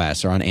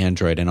iOS or on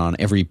Android and on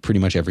pretty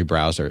much every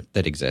browser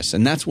that exists.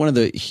 And that's one of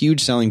the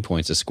huge selling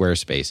points of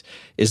Squarespace,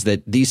 is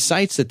that these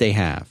sites that they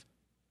have,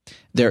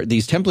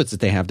 these templates that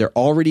they have, they're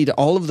already,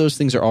 all of those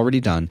things are already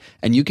done,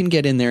 and you can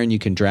get in there and you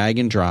can drag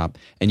and drop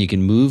and you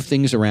can move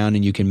things around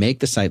and you can make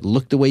the site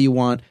look the way you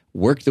want,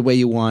 work the way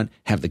you want,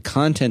 have the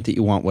content that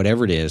you want,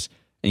 whatever it is,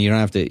 and you don't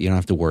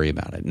have to worry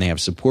about it. And they have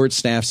support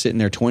staff sitting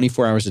there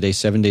 24 hours a day,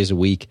 7 days a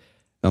week.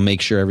 They'll make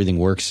sure everything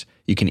works.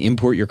 You can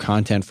import your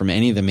content from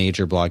any of the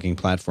major blogging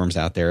platforms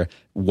out there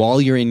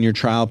while you're in your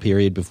trial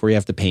period before you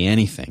have to pay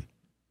anything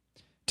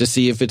to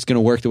see if it's going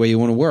to work the way you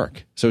want to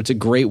work. So it's a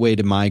great way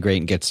to migrate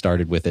and get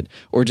started with it,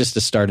 or just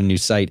to start a new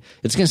site.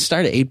 It's going to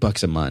start at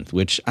 $8 a month,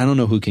 which I don't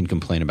know who can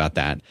complain about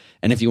that.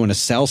 And if you want to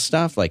sell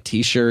stuff like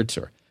T-shirts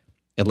or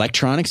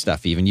electronic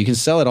stuff even, you can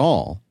sell it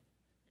all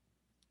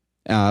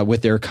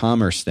with their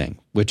commerce thing,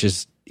 which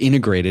is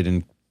integrated,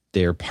 and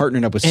they're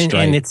partnered up with Stripe.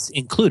 And it's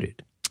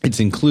included. It's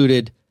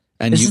included.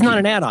 And this is not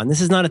an add-on.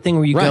 This is not a thing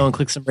where you go and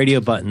click some radio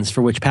buttons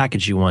for which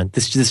package you want.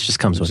 This just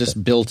comes with it. It's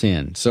just built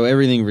in. So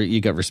everything, you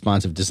got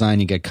responsive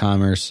design, you get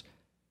commerce,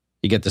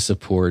 you get the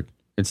support.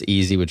 It's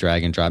easy with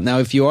drag and drop. Now,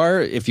 if you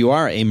are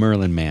a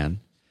Merlin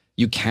man,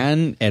 you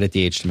can edit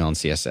the HTML and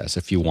CSS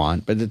if you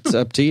want, but it's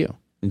up to you.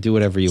 And do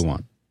whatever you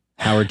want.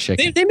 Howard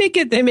Chicken. They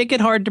make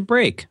it hard to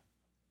break.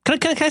 Can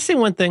I say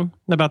one thing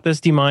about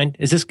this? Do you mind?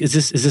 Is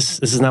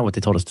this not what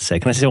they told us to say?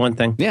 Can I say one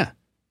thing? Yeah.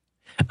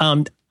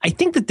 I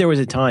think that there was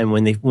a time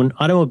when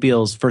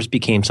automobiles first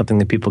became something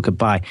that people could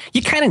buy,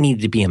 you kind of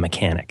needed to be a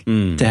mechanic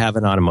to have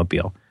an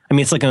automobile. I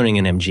mean, it's like owning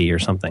an MG or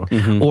something.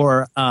 Mm-hmm.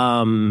 Or,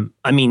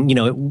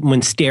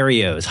 when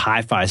stereos,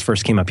 hi-fis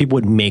first came out, people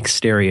would make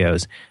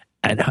stereos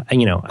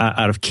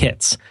out of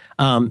kits.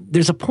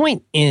 There's a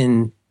point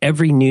in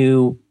every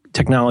new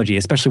technology,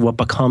 especially what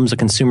becomes a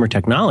consumer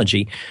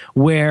technology,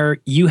 where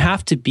you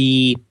have to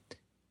be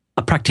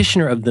a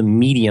practitioner of the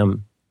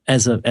medium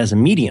as a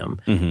medium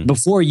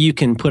before you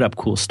can put up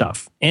cool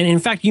stuff. And in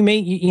fact, it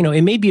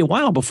may be a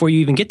while before you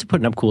even get to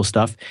putting up cool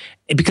stuff,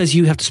 because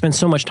you have to spend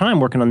so much time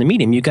working on the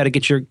medium. You've got to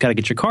get your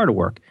car to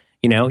work.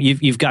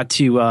 You've got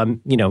to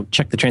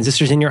check the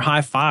transistors in your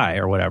hi-fi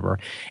or whatever.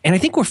 And I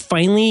think we're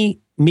finally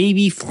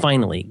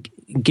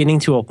getting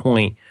to a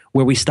point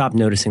where we stop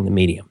noticing the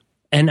medium.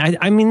 And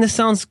I mean, this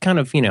sounds kind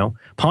of,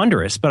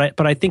 ponderous, but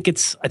I think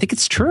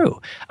it's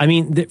true. I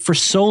mean, for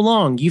so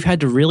long, you've had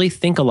to really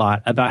think a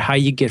lot about how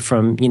you get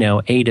from,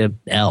 A to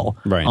L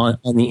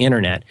on the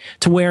internet,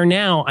 to where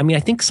now, I mean, I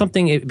think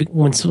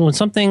when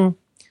something,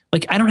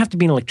 like, I don't have to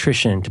be an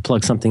electrician to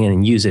plug something in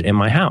and use it in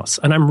my house.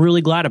 And I'm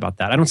really glad about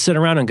that. I don't sit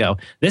around and go,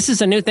 this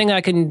is a new thing I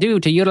can do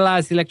to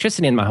utilize the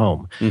electricity in my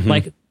home. Mm-hmm.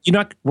 Like,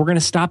 we're going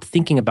to stop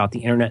thinking about the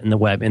internet and the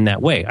web in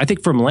that way. I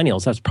think for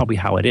millennials, that's probably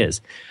how it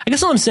is. I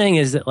guess all I'm saying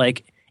is that,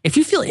 like, if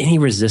you feel any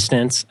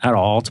resistance at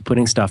all to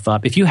putting stuff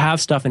up, if you have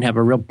stuff and have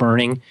a real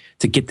burning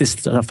to get this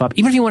stuff up,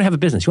 even if you want to have a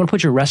business, you want to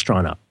put your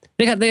restaurant up,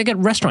 they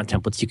got restaurant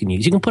templates you can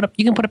use. You can put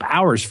up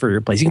hours for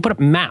your place. You can put up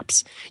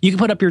maps. You can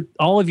put up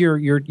all of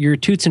your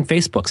toots and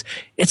Facebooks.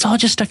 It's all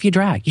just stuff you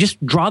drag. You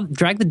just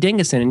drag the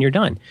dingus in and you're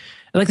done.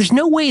 Like, there's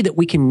no way that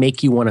we can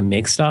make you want to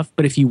make stuff,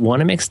 but if you want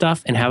to make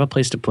stuff and have a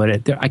place to put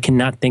it, I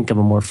cannot think of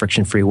a more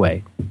friction-free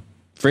way.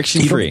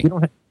 Friction-free.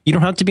 You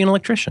don't have to be an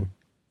electrician.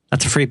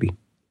 That's a freebie.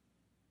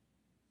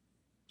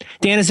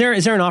 Dan, is there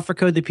an offer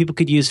code that people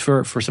could use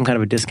for some kind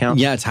of a discount?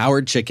 Yeah, it's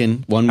Howard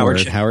Chicken. One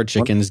word. Howard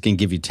Chicken is going to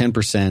give you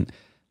 10%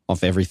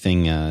 off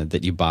everything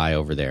that you buy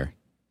over there.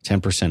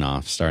 10%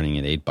 off, starting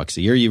at $8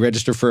 a year. You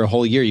register for a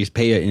whole year. You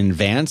pay it in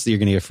advance. You're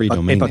going to get a free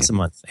domain name. $8 a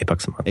month.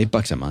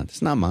 $8 a month.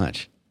 It's not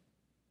much.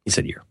 You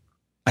said year.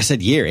 I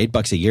said year.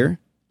 $8 a year.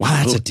 Wow,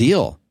 that's a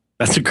deal.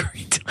 That's a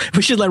great deal.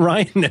 We should let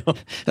Ryan know.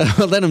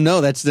 Let him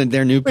know that's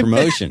their new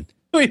promotion.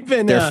 We've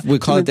been we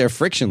call it their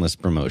frictionless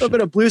promotion. A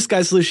bit of blue sky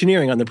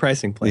solutioneering on the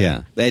pricing plan.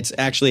 Yeah, it's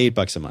actually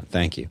 $8 a month.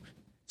 Thank you.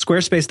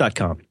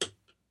 Squarespace.com.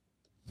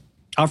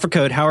 Offer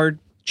code Howard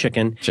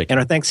Chicken. And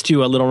our thanks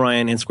to Little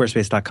Ryan and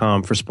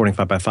Squarespace.com for supporting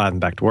 5x5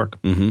 and Back to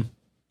Work. Mm-hmm.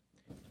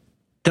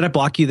 Did I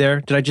block you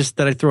there? Did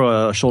I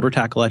throw a shoulder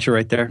tackle at you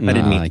right there? No, I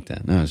didn't mean I like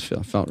that. No, it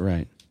felt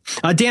right.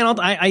 Dan,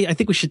 I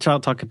think we should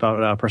talk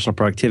about personal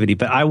productivity,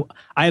 but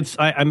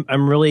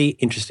I'm really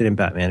interested in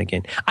Batman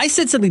again. I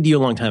said something to you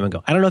a long time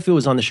ago. I don't know if it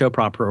was on the show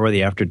proper or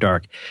the After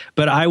Dark,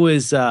 but I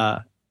was,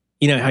 how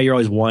you're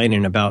always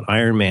whining about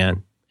Iron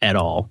Man at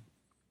all.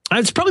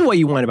 It's probably why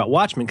you whine about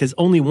Watchmen, because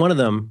only one of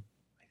them,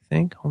 I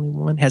think,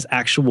 has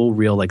actual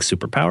real like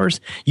superpowers.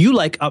 You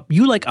like a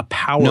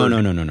power.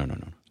 No.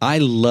 I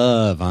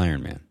love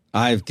Iron Man.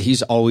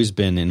 He's always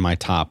been in my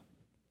top.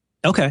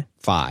 Okay.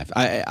 5.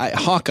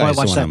 Hawkeye's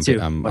the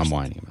one I'm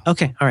whining about.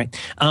 Okay, all right.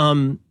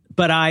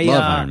 But I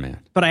love Iron Man.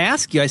 But I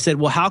asked you, I said,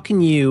 well, how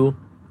can you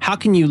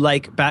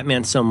like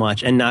Batman so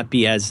much and not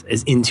be as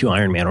into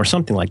Iron Man or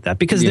something like that?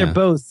 Because they're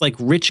both like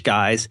rich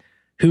guys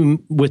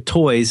with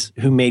toys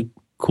who made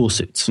cool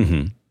suits.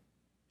 Mm-hmm.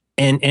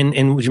 And do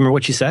you remember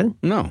what you said?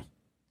 No.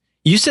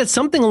 You said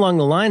something along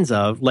the lines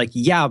of like,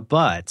 yeah,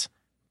 but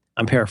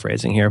I'm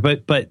paraphrasing here,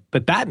 but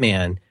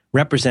Batman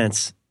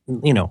represents,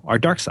 our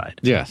dark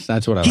side. Yes,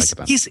 that's what I like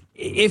about him.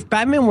 If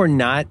Batman were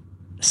not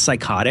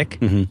psychotic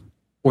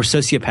or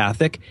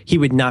sociopathic, he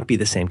would not be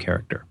the same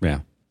character.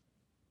 Yeah.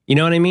 You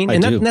know what I mean?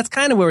 And that's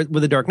kind of where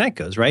the Dark Knight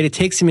goes, right? It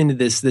takes him into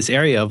this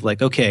area of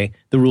like, okay,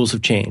 the rules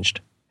have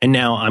changed, and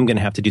now I'm going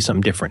to have to do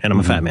something different, and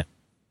I'm a fat man.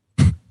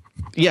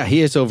 Yeah,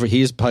 he is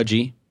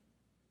pudgy,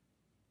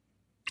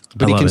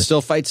 but he can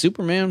still fight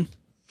Superman. And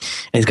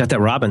he's got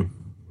that Robin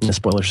in the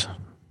spoilers.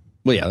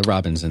 Well, yeah, the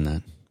Robin's in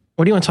that.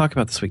 What do you want to talk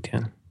about this week,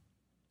 Dan?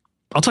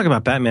 I'll talk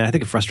about Batman. I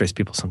think it frustrates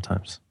people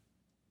sometimes.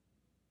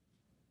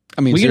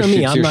 I mean, it's your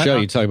show.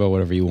 You talk about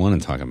whatever you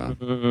want to talk about.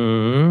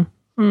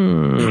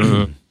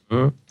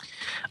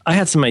 I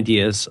had some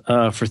ideas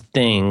for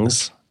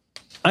things.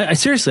 I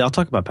seriously, I'll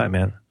talk about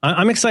Batman.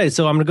 I'm excited.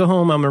 So I'm going to go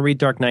home. I'm going to read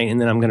Dark Knight,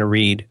 and then I'm going to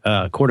read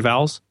Court of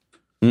Owls.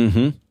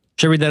 Mm-hmm.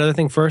 Should I read that other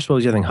thing first? What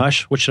was the other thing?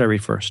 Hush? What should I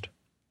read first?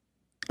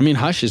 I mean,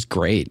 Hush is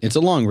great. It's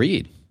a long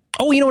read.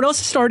 Oh, you know what else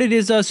started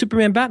is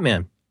Superman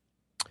Batman.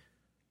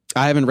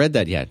 I haven't read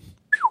that yet.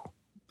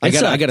 I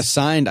got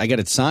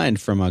it signed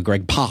from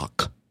Greg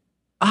Pak.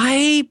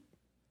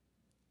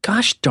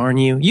 Gosh darn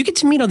you. You get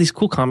to meet all these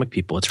cool comic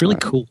people. It's really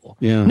cool.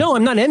 Yeah. No,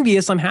 I'm not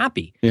envious. I'm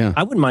happy. Yeah.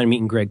 I wouldn't mind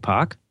meeting Greg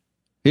Pak.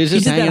 He's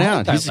just hanging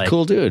out. He's a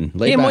cool dude.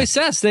 Yeah,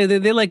 Moises.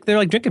 They're like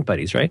drinking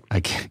buddies, right? I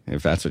can't,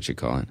 if that's what you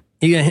call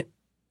it.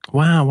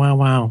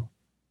 Wow.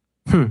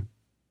 I'm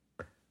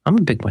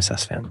a big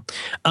Moises fan.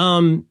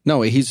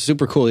 No, he's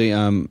super cool.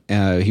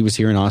 He was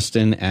here in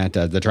Austin at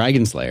the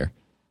Dragon's Lair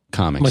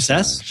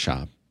comics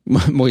shop.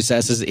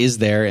 Moises is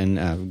there,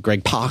 and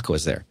Greg Pak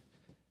was there.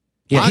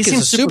 Yeah, Pak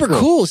is super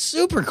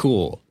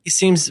cool. He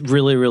seems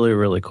really, really,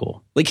 really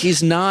cool. Like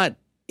he's not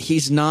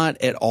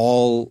at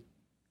all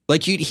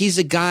like he's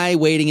a guy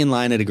waiting in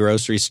line at a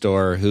grocery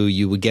store who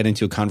you would get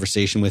into a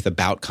conversation with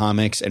about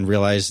comics and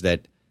realize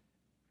that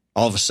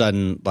all of a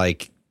sudden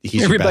like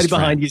he's everybody your best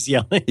behind friend. you's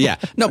yelling. Yeah,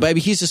 no, baby,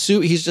 he's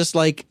just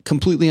like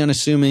completely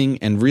unassuming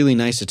and really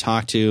nice to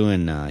talk to.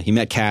 And he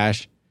met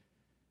Cash.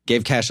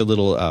 Gave Cash a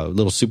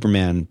little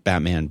Superman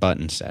Batman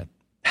button set.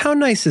 How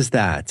nice is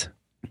that?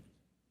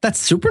 That's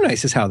super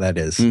nice is how that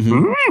is.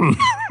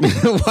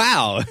 Mm-hmm.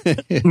 Wow.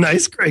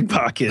 Nice Greg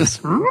Pak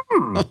is.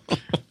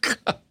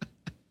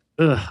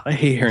 I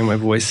hate hearing my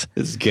voice.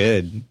 It's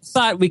good.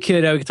 But we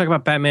could talk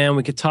about Batman.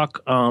 We could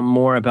talk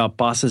more about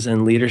bosses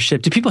and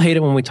leadership. Do people hate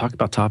it when we talk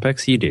about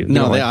topics? You do.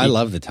 No, I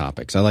love the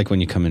topics. I like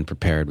when you come in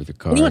prepared with your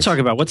cards. What do you want to talk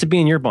about? What's it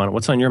be in your bonnet?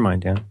 What's on your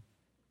mind, Dan?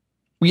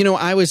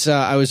 I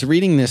was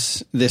reading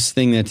this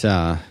thing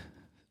that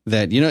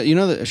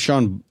that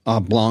Sean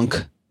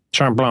Blanc.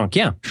 Sean Blanc,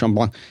 yeah. Sean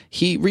Blanc.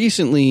 He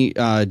recently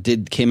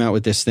came out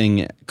with this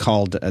thing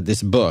called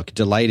this book.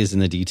 Delight is in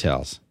the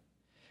details.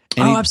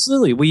 And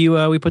absolutely.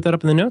 Will we put that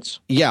up in the notes?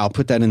 Yeah, I'll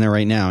put that in there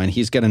right now. And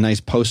he's got a nice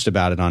post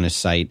about it on his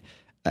site.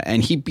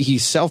 And he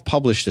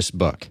self-published this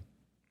book.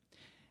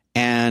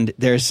 And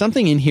there's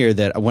something in here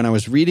that when I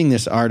was reading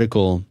this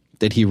article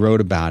that he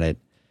wrote about it,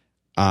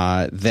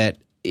 that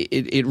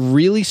it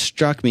really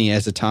struck me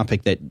as a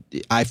topic that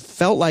I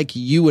felt like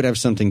you would have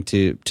something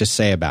to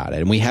say about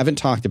it. And we haven't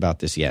talked about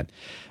this yet.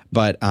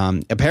 But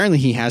apparently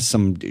he has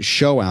some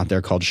show out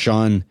there called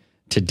Sean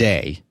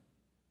Today,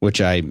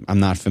 which I'm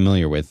not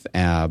familiar with.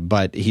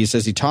 But he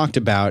says he talked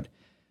about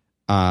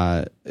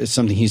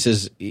something. He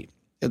says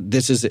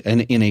this is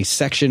in a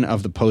section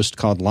of the post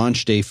called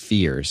Launch Day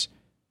Fears.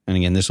 And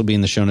again, this will be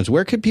in the show notes.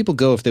 Where could people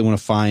go if they want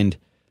to find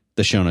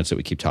the show notes that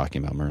we keep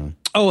talking about, Merlin?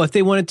 Oh, if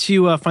they wanted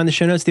to find the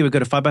show notes, they would go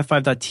to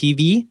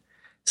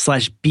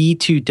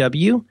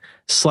 5x5.tv/B2W.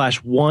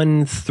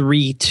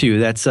 /132.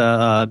 That's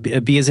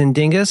B as in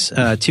dingus,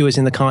 2 as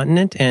in the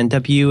continent, and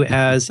W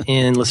as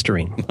in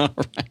Listerine. All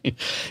right.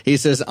 He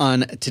says,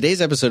 on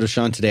today's episode of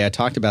Sean Today, I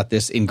talked about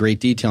this in great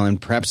detail,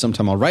 and perhaps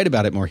sometime I'll write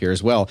about it more here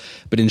as well.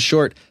 But in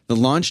short, the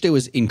launch day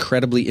was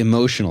incredibly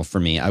emotional for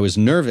me. I was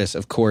nervous,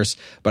 of course,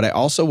 but I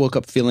also woke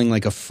up feeling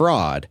like a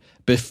fraud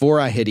before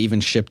I had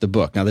even shipped the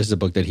book. Now, this is a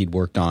book that he'd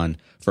worked on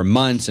for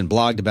months and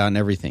blogged about and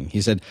everything.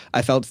 He said,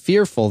 I felt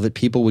fearful that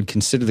people would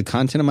consider the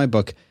content of my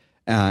book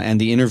and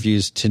the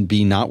interviews to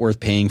be not worth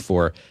paying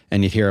for,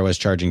 and yet here I was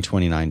charging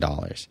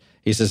 $29.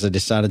 He says, I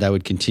decided I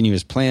would continue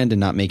as planned and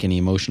not make any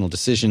emotional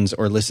decisions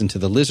or listen to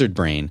the lizard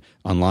brain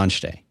on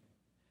launch day.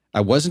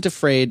 I wasn't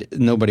afraid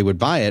nobody would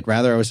buy it.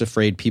 Rather, I was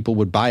afraid people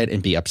would buy it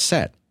and be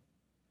upset.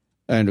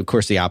 And of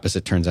course, the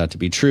opposite turns out to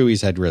be true.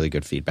 He's had really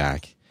good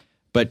feedback.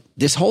 But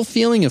this whole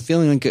feeling of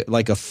feeling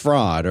like a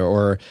fraud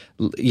or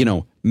you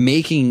know,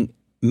 making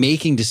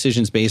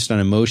decisions based on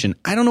emotion,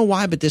 I don't know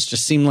why, but this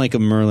just seemed like a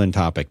Merlin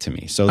topic to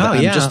me. So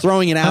I'm just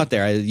throwing it out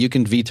there. You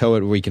can veto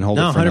it or we can hold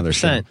it for another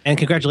show. And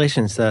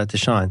congratulations to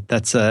Sean.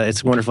 That's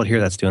it's wonderful to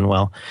hear that's doing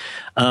well.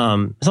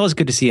 It's always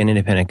good to see an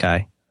independent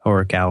guy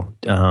or gal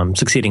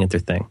succeeding at their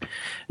thing.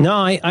 No,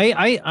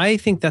 I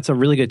think that's a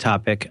really good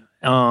topic.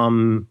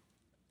 And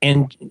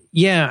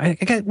yeah,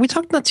 we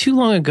talked not too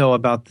long ago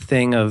about the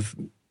thing of,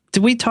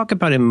 did we talk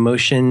about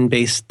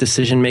emotion-based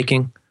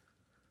decision-making?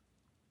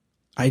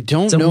 I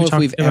don't know if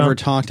we've ever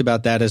talked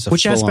about that as a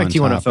Which aspect do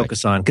you want to topic.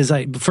 focus on? Because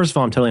first of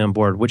all, I'm totally on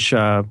board. Where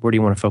do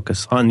you want to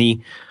focus on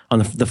the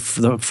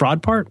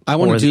fraud part? I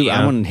want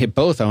to hit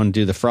both. I want to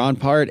do the fraud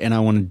part, and I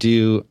want to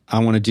do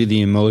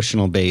the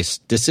emotional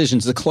based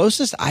decisions. The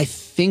closest I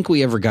think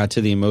we ever got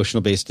to the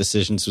emotional based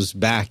decisions was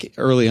back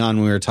early on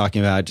when we were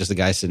talking about just the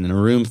guy sitting in a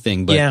room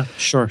thing. But yeah,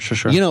 sure.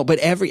 You know, but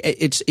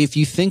if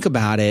you think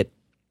about it,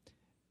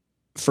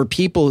 for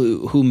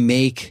people who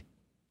make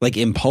like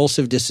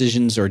impulsive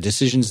decisions or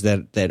decisions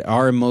that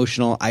are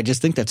emotional, I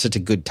just think that's such a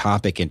good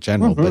topic in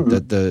general. Mm-hmm.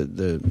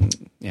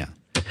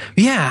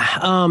 But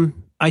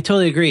I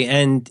totally agree.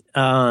 And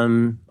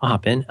I'll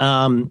hop in.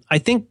 I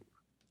think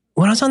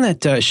when I was on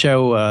that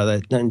show,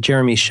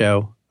 Jeremy's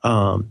show,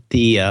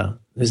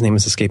 his name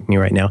is escaping me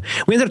right now.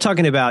 We ended up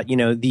talking about, you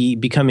know, the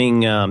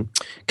becoming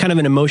kind of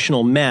an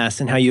emotional mess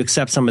and how you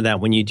accept some of that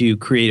when you do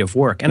creative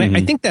work. And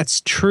I think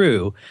that's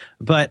true,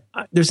 but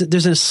there's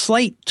a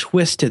slight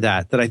twist to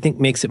that I think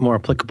makes it more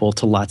applicable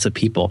to lots of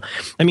people.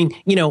 I mean,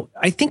 you know,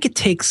 I think it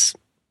takes,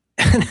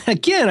 and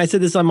again, I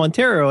said this on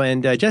Montero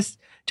and Jesse's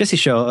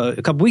show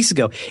a couple weeks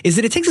ago, is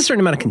that it takes a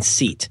certain amount of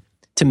conceit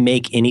to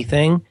make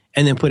anything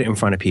and then put it in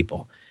front of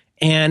people.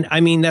 And I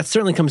mean, that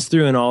certainly comes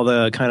through in all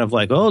the kind of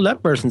like, oh,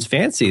 that person's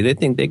fancy. They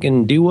think they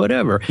can do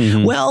whatever.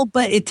 Mm-hmm. Well,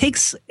 but it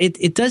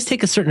does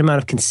take a certain amount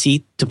of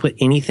conceit to put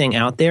anything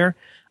out there.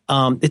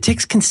 It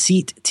takes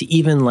conceit to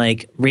even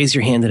like raise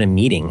your hand at a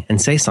meeting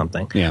and say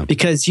something. Yeah.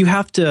 Because you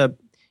have to,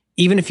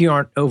 even if you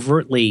aren't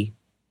overtly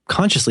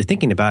consciously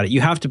thinking about it,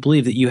 you have to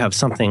believe that you have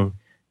something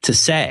to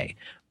say.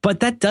 But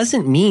that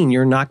doesn't mean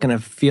you're not going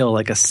to feel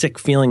like a sick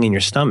feeling in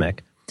your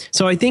stomach.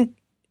 So I think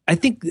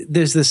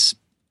there's this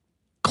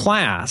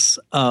class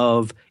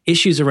of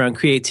issues around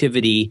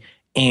creativity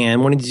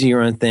and wanting to do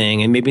your own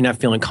thing and maybe not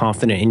feeling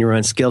confident in your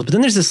own skills. But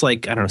then there's this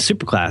like, I don't know,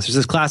 super class. There's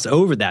this class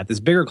over that, this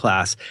bigger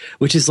class,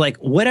 which is like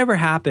whatever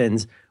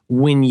happens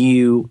when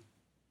you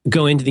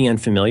go into the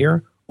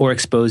unfamiliar or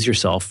expose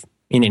yourself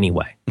in any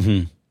way.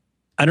 Mm-hmm.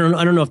 I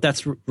don't know if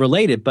that's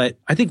related, but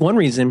I think one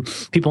reason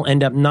people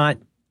end up not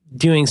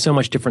doing so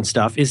much different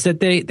stuff is that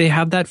they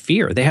have that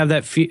fear. They have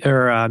that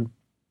fear,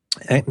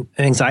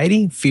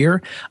 anxiety,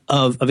 fear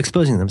of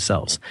exposing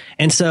themselves.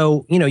 And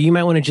so, you know, you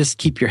might want to just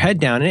keep your head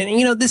down. And,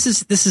 you know, this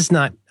is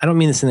not, I don't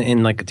mean this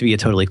in like to be a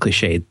totally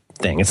cliched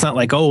thing. It's not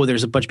like, oh,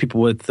 there's a bunch of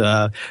people with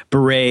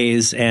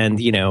berets and,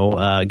 you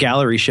know,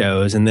 gallery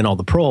shows and then all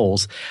the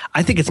proles.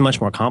 I think it's much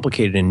more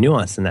complicated and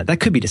nuanced than that. That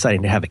could be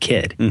deciding to have a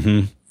kid.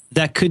 Mm-hmm.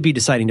 That could be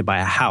deciding to buy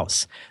a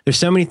house. There's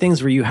so many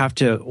things where you have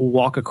to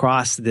walk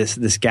across this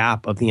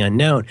gap of the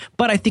unknown.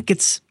 But I think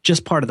it's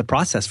just part of the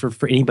process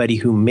for anybody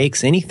who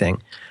makes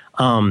anything.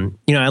 You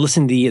know, I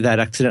listen to that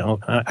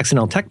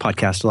Accidental Tech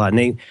podcast a lot, and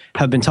they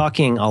have been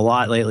talking a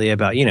lot lately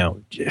about, you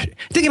know,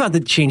 thinking about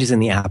the changes in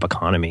the app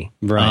economy,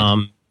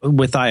 right,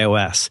 with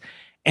iOS.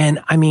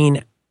 And I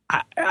mean,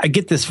 I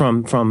get this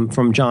from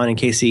John and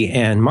Casey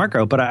and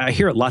Marco, but I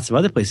hear it lots of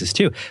other places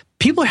too.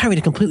 People are having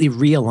to completely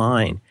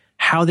realign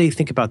how they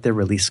think about their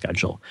release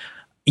schedule.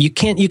 You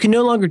can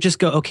no longer just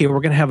go, okay, we're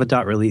going to have a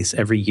dot release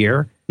every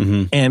year,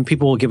 mm-hmm, and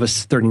people will give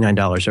us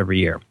 $39 every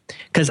year,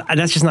 because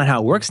that's just not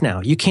how it works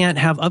now. You can't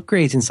have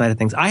upgrades inside of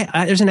things.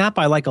 There's an app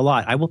I like a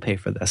lot. I will pay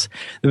for this.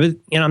 You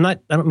know, I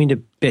don't mean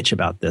to bitch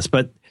about this,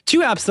 but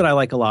 2 apps that I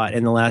like a lot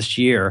in the last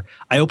year,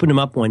 I opened them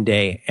up one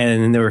day,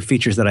 and there were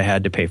features that I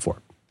had to pay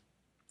for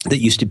that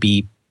used to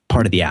be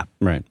part of the app.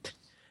 Right.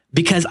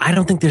 Because I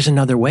don't think there's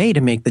another way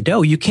to make the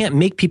dough. You can't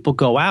make people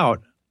go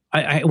out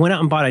I went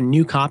out and bought a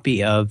new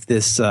copy of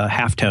this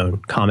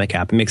Halftone comic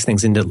app. It makes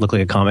things into look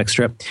like a comic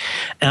strip.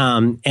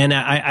 And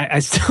I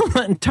still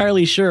not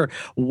entirely sure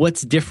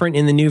what's different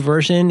in the new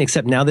version,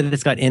 except now that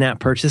it's got in-app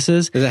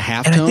purchases. Is it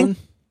Halftone?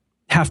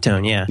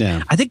 Halftone,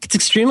 yeah. I think it's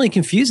extremely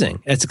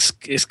confusing.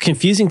 It's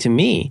confusing to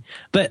me.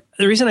 But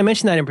the reason I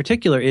mention that in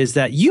particular is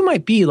that you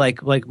might be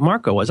like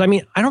Marco was. I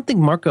mean, I don't think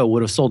Marco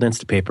would have sold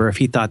Instapaper if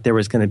he thought there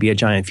was going to be a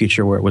giant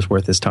future where it was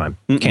worth his time,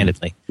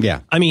 candidly.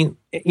 Yeah. I mean,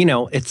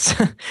 it's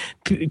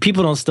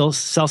people don't still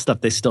sell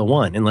stuff they still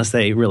want unless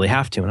they really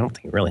have to. And I don't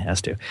think it really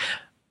has to.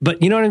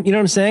 But you know what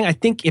I'm saying? I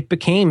think it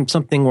became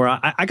something where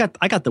I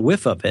got the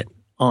whiff of it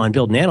on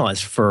Build and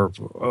Analyze for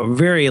a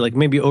very,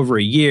 maybe over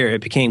a year. It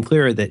became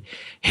clear that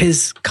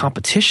his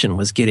competition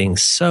was getting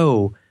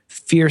so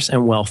fierce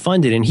and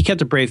well-funded, and he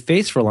kept a brave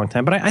face for a long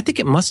time. But I think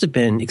it must have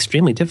been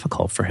extremely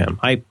difficult for him.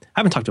 I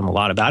haven't talked to him a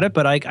lot about it,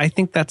 but I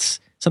think that's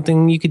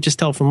something you could just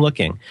tell from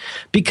looking.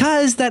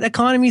 Because that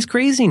economy is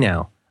crazy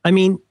now. I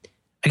mean,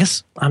 I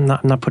guess I'm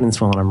not putting this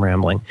one when I'm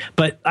rambling,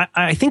 but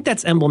I think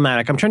that's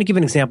emblematic. I'm trying to give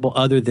an example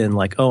other than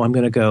I'm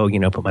going to go,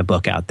 put my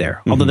book out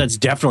there. Although that's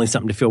definitely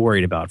something to feel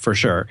worried about for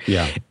sure.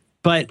 Yeah.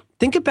 But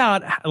think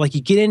about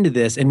you get into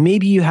this and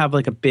maybe you have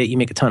you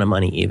make a ton of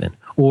money even,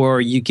 or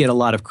you get a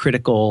lot of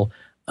critical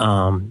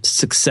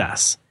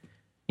success,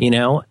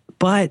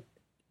 but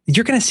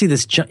you're going to see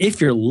this. If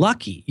you're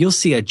lucky, you'll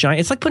see a giant,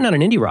 it's like putting out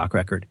an indie rock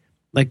record.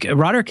 Like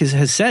Roderick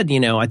has said,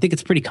 I think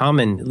it's pretty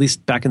common, at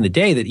least back in the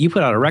day, that you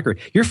put out a record,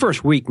 your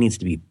first week needs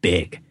to be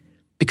big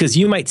because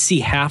you might see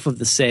half of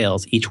the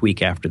sales each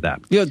week after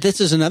that.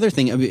 This is another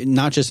thing. I mean,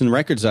 not just in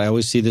records. I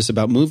always see this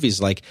about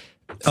movies,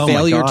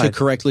 failure to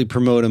correctly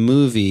promote a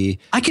movie.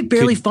 I could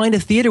barely find a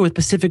theater with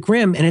Pacific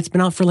Rim, and it's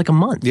been out for a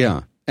month.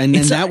 Yeah, and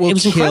then that will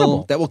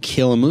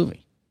kill a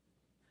movie.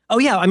 Oh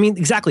yeah, I mean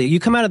exactly.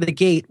 You come out of the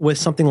gate with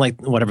something like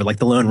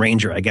The Lone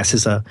Ranger, I guess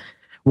is a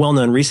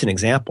well-known recent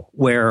example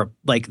where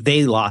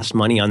they lost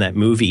money on that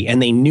movie and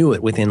they knew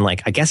it within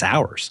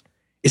hours.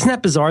 Isn't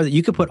that bizarre that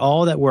you could put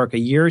all that work, a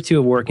year or two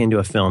of work into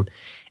a film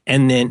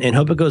and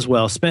hope it goes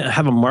well,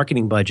 have a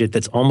marketing budget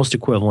that's almost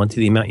equivalent to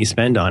the amount you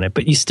spend on it,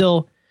 but you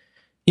still,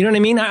 you know what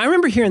I mean? I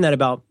remember hearing that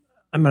about,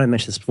 I might have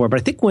mentioned this before, but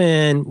I think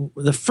when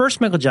the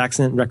first Michael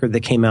Jackson record that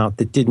came out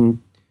that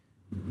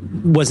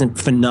wasn't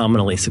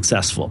phenomenally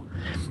successful.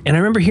 And I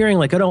remember hearing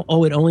it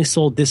only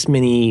sold this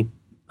many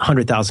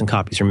 100,000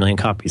 copies or 1 million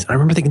copies. And I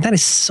remember thinking, that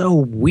is so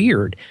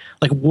weird.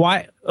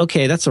 Why?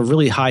 Okay, that's a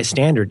really high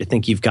standard to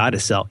think you've got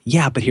to sell.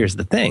 Yeah, but here's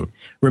the thing.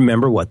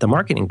 Remember what the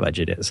marketing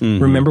budget is.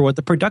 Mm-hmm. Remember what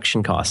the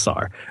production costs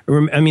are.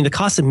 The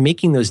cost of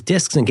making those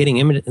discs and getting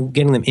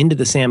them into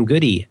the Sam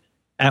Goody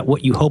at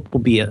what you hope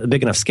will be a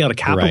big enough scale to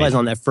capitalize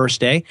on that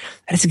first day.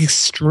 That is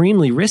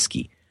extremely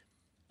risky,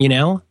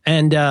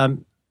 And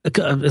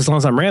as long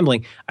as I'm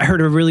rambling, I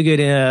heard a really good,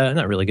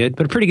 not really good,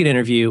 but a pretty good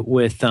interview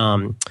with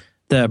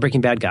the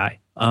Breaking Bad guy.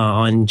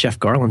 On Jeff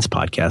Garland's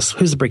podcast.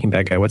 Who's the Breaking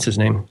Bad guy? What's his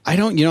name? I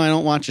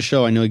don't watch a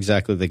show. I know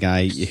exactly the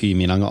guy who you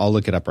mean. I'll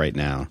look it up right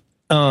now.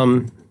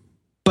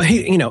 But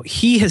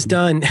he has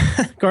done,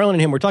 Garland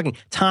and him, we're talking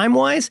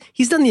time-wise,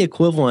 he's done the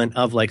equivalent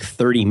of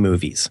 30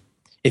 movies.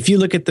 If you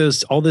look at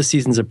all those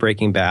seasons of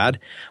Breaking Bad,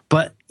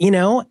 but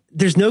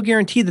there's no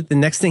guarantee that the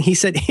next thing he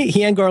said,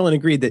 he and Garland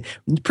agreed that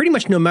pretty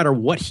much no matter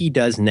what he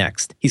does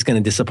next, he's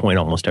going to disappoint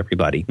almost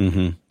everybody.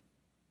 Mm-hmm.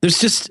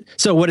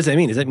 So what does that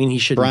mean? Does that mean he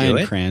shouldn't do it?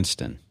 Bryan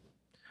Cranston.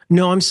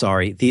 No, I'm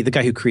sorry. The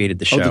guy who created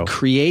the show. Oh, the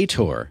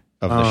creator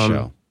of the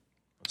show.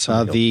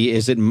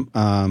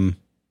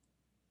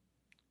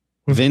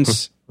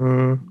 Vince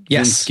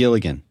Vince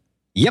Gilligan.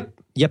 Yep.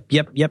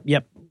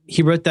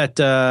 He wrote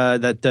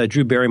that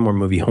Drew Barrymore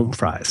movie, Home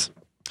Fries.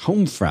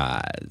 Home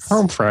fries.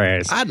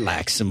 I'd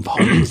like some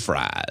home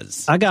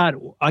fries. I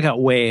got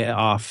way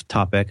off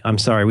topic. I'm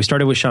sorry. We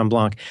started with Sean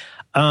Blanc.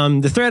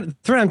 The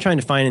thread I'm trying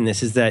to find in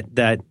this is that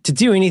to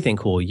do anything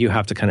cool, you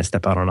have to kind of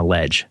step out on a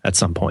ledge at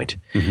some point.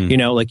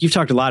 Mm-hmm. You've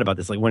talked a lot about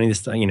this, wanting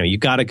this, you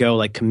got to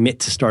go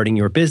commit to starting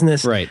your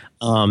business. Right.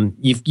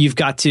 You've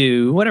got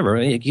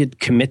to, you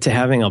commit to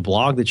having a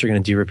blog that you're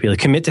going to do repeatedly,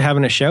 commit to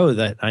having a show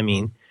that,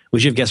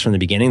 would you have guessed from the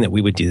beginning that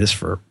we would do this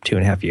for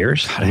 2.5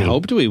 years? I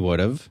hoped we would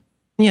have.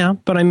 Yeah,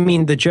 but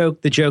the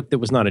joke that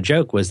was not a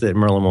joke was that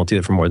Merlin won't do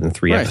it for more than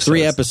 3 episodes.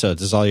 3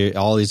 episodes is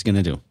all he's going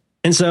to do.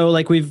 And so,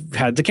 we've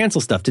had to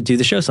cancel stuff to do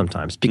the show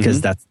sometimes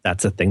because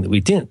that's a thing that we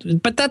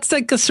didn't. But that's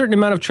a certain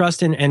amount of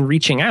trust and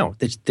reaching out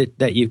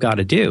that you've got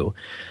to do.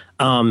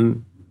 I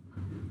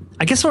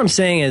guess what I'm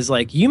saying is,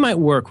 you might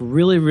work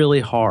really, really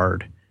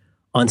hard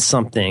on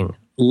something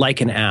like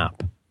an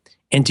app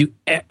and do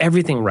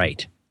everything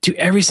right, do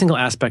every single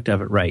aspect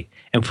of it right,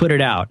 and put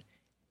it out.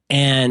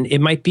 And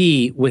it might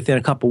be within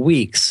a couple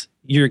weeks,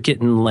 you're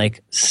getting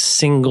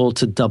single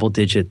to double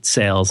digit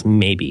sales,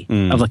 maybe,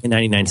 of a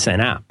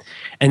 99-cent app.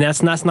 And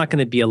that's not going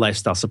to be a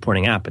lifestyle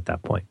supporting app at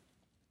that point.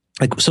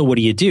 So what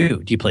do?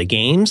 Do you play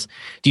games?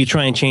 Do you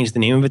try and change the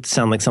name of it to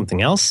sound like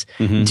something else?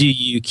 Mm-hmm. Do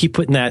you keep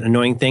putting that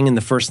annoying thing in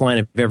the first line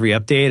of every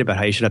update about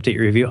how you should update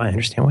your review? I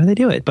understand why they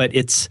do it, but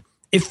it's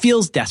it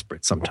feels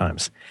desperate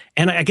sometimes.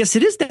 And I guess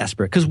it is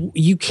desperate because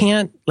you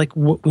can't, like,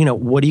 what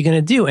are you going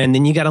to do? And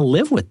then you got to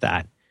live with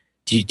that.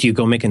 Do you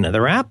go make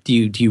another app? Do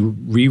you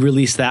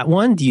re-release that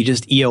one? Do you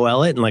just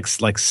EOL it and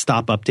like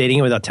stop updating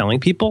it without telling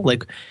people?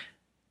 Like,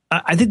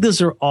 I think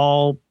those are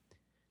all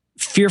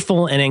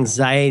fearful and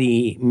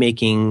anxiety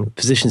making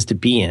positions to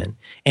be in.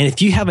 And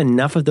if you have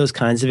enough of those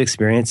kinds of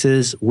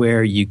experiences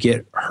where you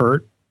get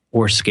hurt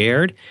or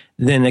scared,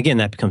 then again,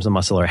 that becomes a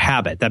muscle or a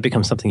habit. That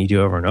becomes something you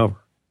do over and over.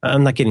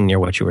 I'm not getting near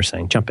what you were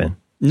saying. Jump in.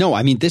 No,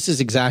 I mean, this is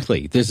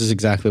exactly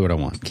what I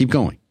want. Keep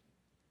going.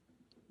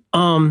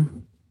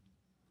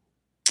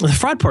 The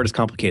fraud part is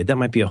complicated. That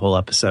might be a whole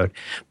episode.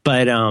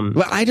 But well,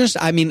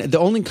 the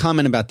only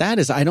comment about that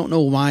is I don't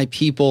know why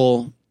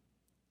people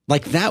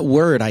like that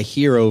word I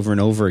hear over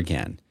and over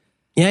again.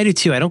 Yeah, I do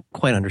too. I don't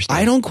quite understand.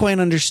 I don't quite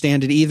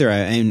understand it either.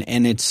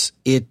 And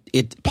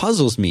it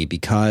puzzles me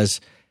because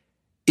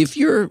if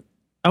you're,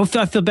 I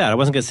feel bad. I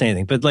wasn't going to say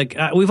anything, but like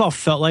we've all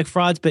felt like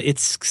frauds, but it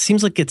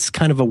seems like it's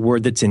kind of a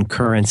word that's in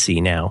currency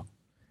now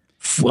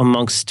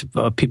amongst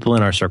people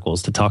in our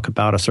circles to talk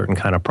about a certain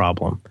kind of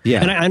problem.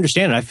 Yeah. And I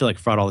understand it. I feel like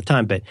fraud all the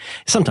time, but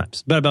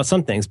sometimes, but about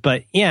some things.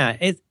 But yeah,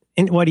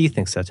 and why do you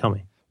think so? Tell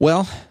me.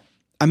 Well,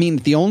 I mean,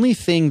 the only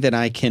thing that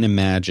I can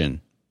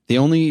imagine,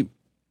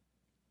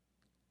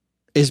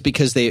 is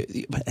because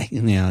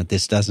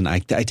this doesn't, I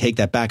take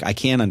that back. I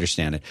can't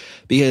understand it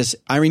because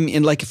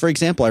for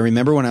example, I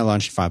remember when I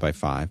launched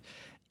 5x5,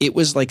 it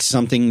was like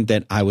something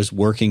that I was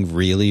working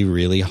really,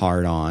 really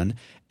hard on.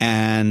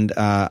 And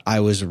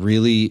I was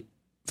really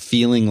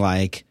feeling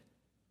like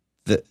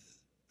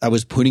I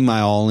was putting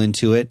my all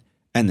into it,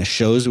 and the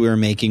shows we were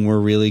making were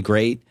really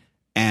great.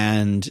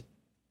 And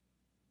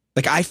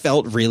like, I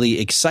felt really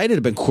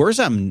excited, but of course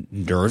I'm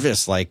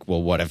nervous. Like,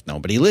 well, what if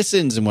nobody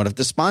listens? And what if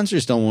the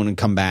sponsors don't want to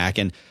come back?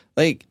 And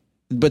like,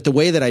 but the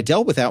way that I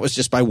dealt with that was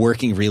just by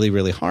working really,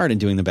 really hard and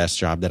doing the best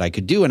job that I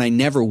could do. And I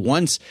never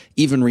once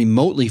even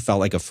remotely felt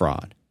like a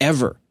fraud,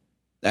 ever.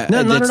 No,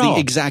 not that's at all.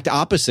 The exact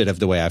opposite of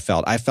the way I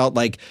felt. I felt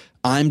like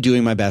I'm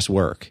doing my best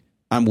work.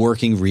 I'm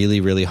working really,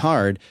 really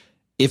hard.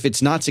 If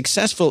it's not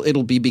successful,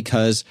 it'll be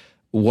because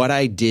what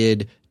I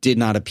did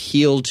not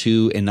appeal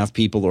to enough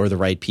people or the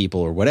right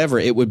people or whatever.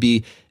 It would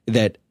be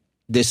that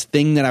this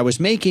thing that I was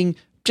making,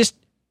 just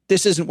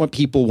this isn't what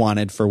people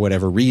wanted for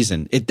whatever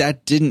reason.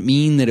 That didn't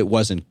mean that it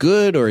wasn't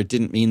good, or it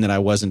didn't mean that I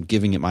wasn't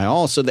giving it my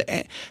all. So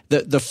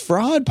the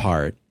fraud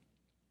part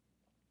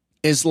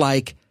is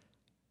like,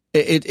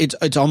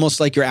 it's almost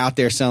like you're out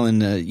there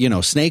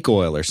selling, snake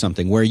oil or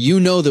something, where you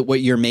know that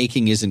what you're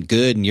making isn't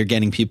good and you're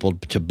getting people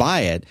to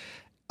buy it.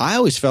 I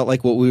always felt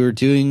like what we were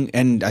doing,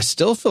 and I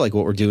still feel like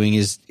what we're doing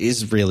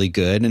is really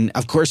good. And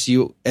of course,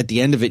 at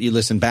the end of it, you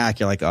listen back,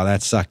 you're like, oh,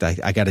 that sucked.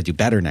 I got to do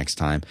better next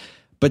time.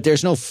 But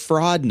there's no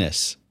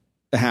fraudness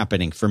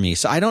happening for me.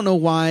 So I don't know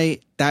why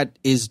that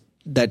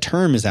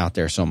term is out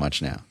there so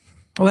much now.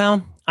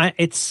 Well,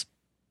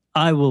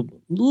 I will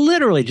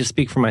literally just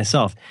speak for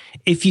myself.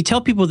 If you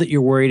tell people that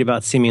you're worried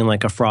about seeming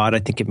like a fraud, I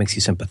think it makes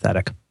you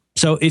sympathetic.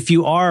 So if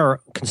you are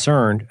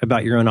concerned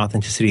about your own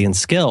authenticity and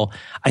skill,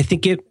 I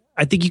think you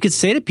could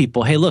say to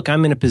people, hey, look,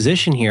 I'm in a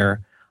position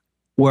here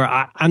where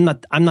I'm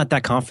not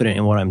that confident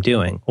in what I'm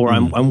doing, or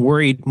I'm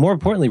worried. More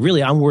importantly,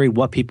 really, I'm worried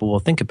what people will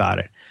think about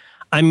it.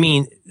 I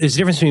mean, there's a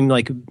difference between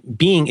like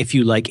being, if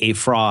you like, a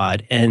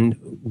fraud and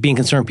being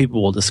concerned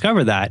people will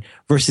discover that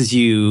versus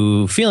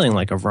you feeling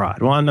like a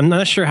fraud. Well, I'm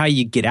not sure how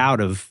you get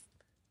out of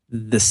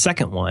the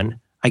second one.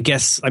 I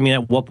guess,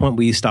 at what point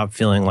will you stop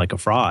feeling like a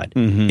fraud?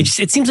 Mm-hmm.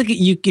 It seems like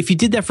if you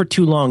did that for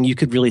too long, you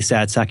could really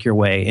sad sack your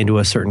way into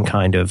a certain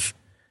kind of,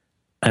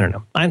 I don't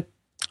know.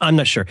 I'm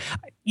not sure.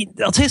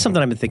 I'll tell you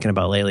something I've been thinking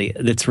about lately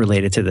that's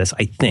related to this,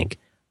 I think.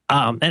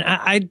 And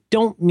I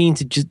don't mean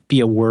to just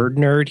be a word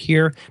nerd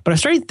here, but I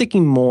started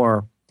thinking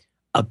more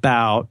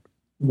about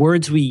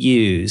words we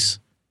use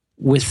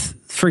with,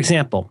 for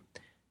example,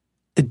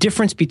 the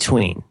difference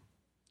between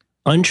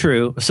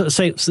untrue. So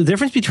the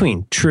difference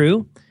between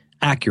true,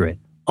 accurate,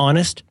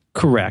 honest,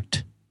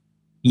 correct,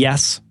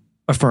 yes,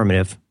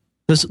 affirmative.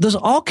 Those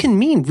all can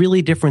mean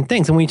really different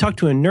things. And when you talk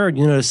to a nerd,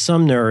 you notice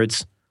some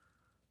nerds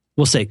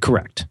will say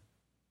correct.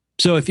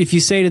 So if you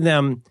say to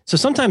them, so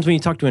sometimes when you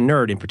talk to a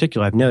nerd in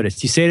particular, I've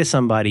noticed, you say to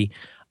somebody,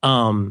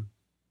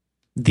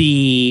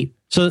 the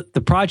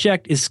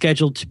project is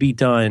scheduled to be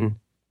done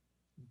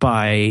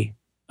by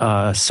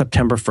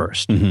September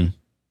 1st. Mm-hmm.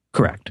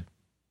 Correct.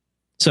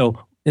 So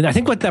and I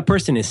think what that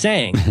person is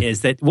saying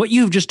is that what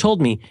you've just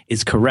told me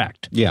is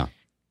correct. Yeah.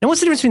 And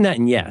what's the difference between that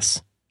and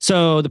yes?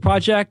 So the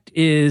project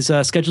is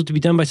scheduled to be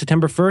done by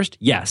September 1st?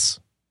 Yes.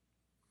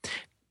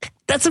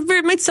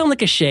 It might sound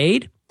like a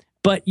shade,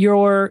 but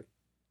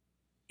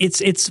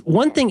it's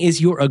one thing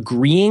is you're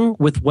agreeing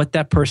with what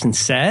that person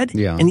said.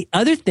 Yeah. And the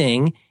other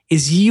thing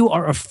is you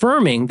are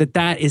affirming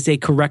that is a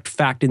correct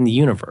fact in the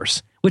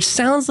universe, which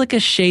sounds like a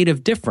shade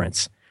of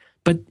difference.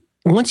 But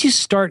once you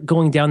start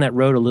going down that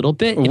road a little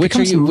bit, which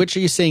are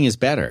you saying is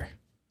better?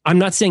 I'm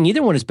not saying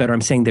either one is better.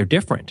 I'm saying they're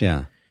different.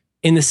 Yeah.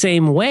 In the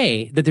same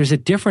way that there's a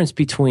difference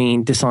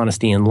between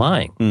dishonesty and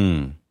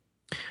lying.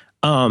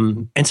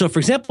 And so, for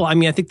example, I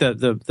mean, I think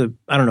the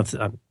I don't know if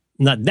I'm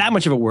not that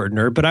much of a word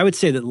nerd, but I would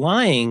say that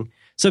lying,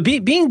 so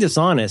being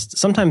dishonest,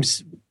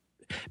 sometimes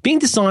being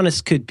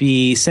dishonest could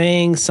be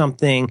saying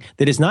something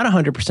that is not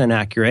 100%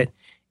 accurate,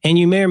 and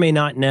you may or may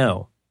not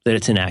know that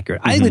it's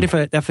inaccurate. I think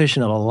the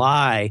definition of a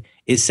lie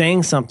is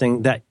saying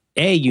something that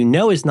A, you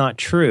know is not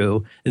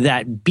true,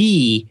 that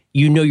B,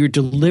 you know you're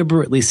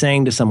deliberately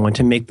saying to someone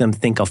to make them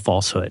think a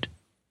falsehood.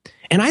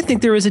 And I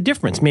think there is a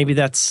difference. Maybe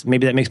that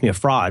makes me a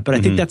fraud, but I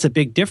think that's a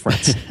big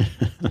difference.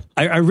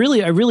 I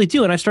really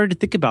do. And I started to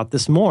think about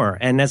this more.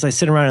 And as I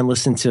sit around and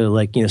listen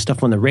to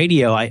stuff on the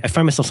radio, I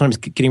find myself sometimes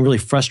getting really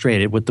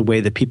frustrated with the way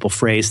that people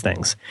phrase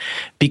things,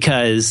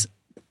 because,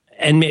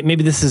 and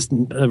maybe this is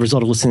a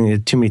result of listening to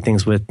too many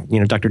things with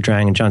Dr.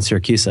 Drang and John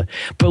Siracusa,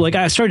 but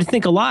I started to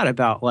think a lot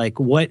about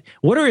what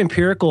are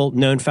empirical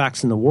known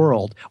facts in the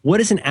world? What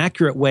is an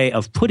accurate way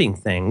of putting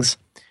things?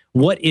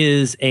 What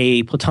is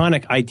a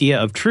Platonic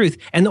idea of truth?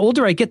 And the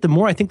older I get, the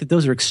more I think that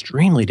those are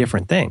extremely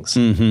different things.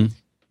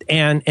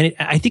 And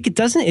I think it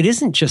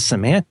isn't just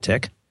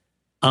semantic.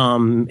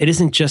 It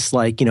isn't just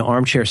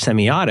armchair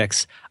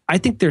semiotics. I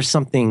think there's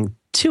something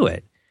to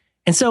it.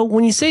 And so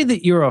when you say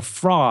that you're a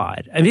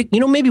fraud, I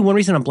mean, maybe one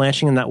reason I'm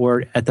blanching at that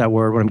word,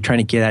 what I'm trying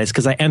to get at is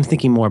because I am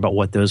thinking more about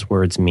what those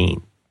words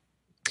mean.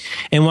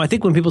 And I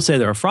think when people say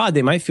they're a fraud,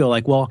 they might feel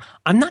like, well,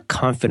 I'm not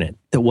confident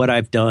that what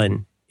I've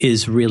done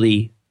is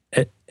really,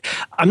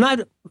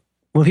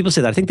 when people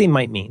say that, I think they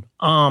might mean,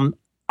 I'm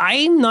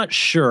not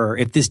sure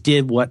if this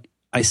did what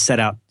I set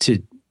out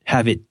to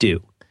have it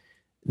do.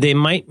 They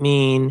might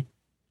mean,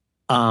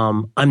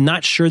 I'm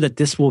not sure that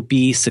this will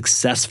be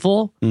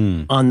successful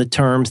on the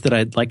terms that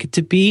I'd like it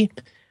to be.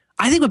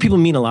 I think what people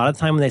mean a lot of the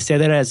time when they say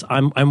that is,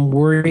 I'm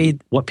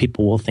worried what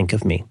people will think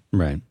of me.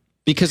 Right.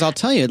 Because I'll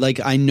tell you,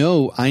 I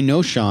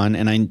know Sean,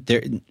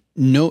 and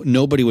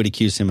nobody would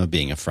accuse him of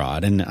being a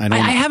fraud, and I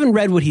haven't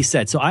read what he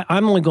said, so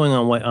I'm only going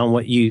on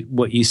what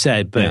you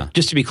said. But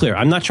just to be clear,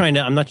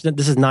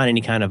 this is not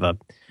any kind of a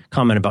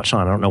comment about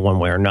Sean. I don't know one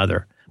way or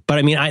another. But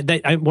I mean,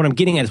 what I'm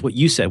getting at is what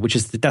you said, which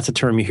is that's a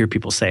term you hear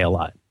people say a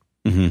lot.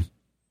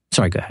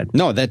 Sorry, go ahead.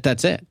 No,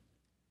 that's it.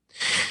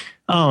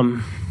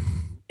 In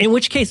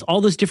which case,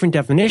 all those different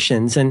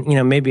definitions, and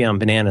maybe I'm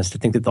bananas to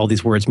think that all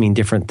these words mean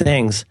different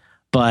things,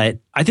 but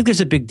I think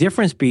there's a big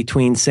difference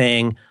between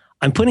saying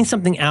I'm putting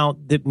something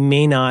out that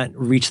may not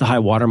reach the high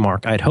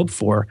watermark I'd hoped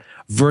for,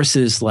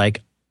 versus I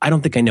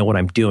don't think I know what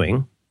I'm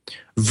doing,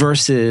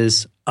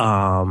 versus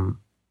I'm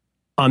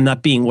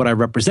not being what I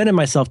represented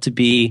myself to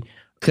be.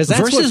 Because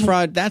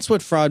that's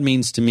what fraud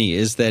means to me,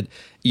 is that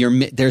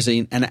there's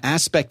an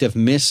aspect of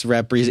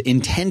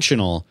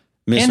intentional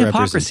misrepresentation. And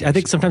hypocrisy. I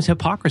think sometimes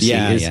hypocrisy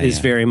is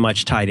very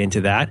much tied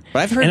into that. But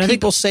I've heard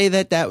people say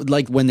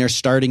that when they're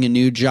starting a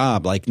new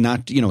job,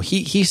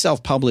 he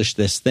self-published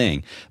this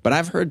thing, but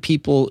I've heard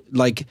people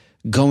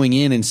going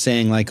in and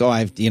saying I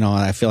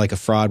feel like a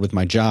fraud with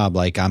my job,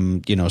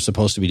 I'm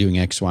supposed to be doing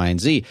X, Y, and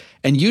Z.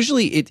 And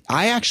usually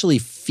I actually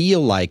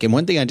feel like, and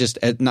one thing I just,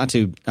 not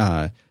to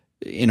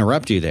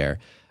interrupt you there,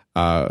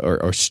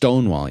 or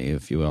stonewall you,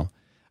 if you will,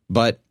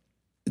 but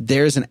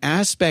there's an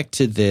aspect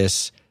to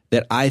this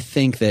that I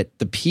think that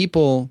the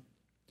people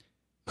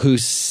who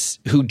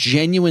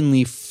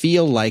genuinely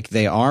feel like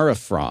they are a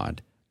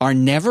fraud are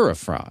never a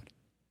fraud.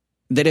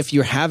 That if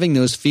you're having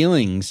those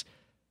feelings,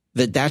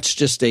 that's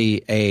just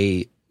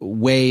a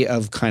way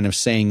of kind of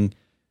saying,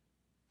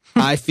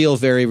 I feel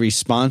very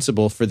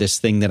responsible for this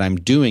thing that I'm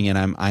doing, and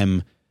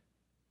I'm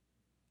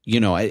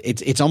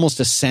it's almost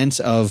a sense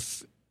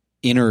of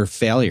inner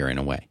failure in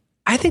a way.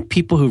 I think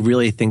people who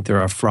really think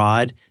they're a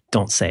fraud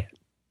don't say it.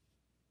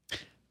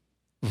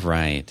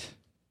 Right.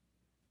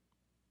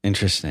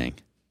 Interesting.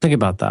 Think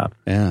about that.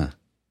 Yeah.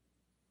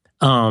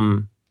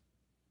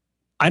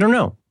 I don't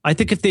know. I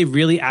think if they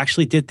really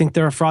actually did think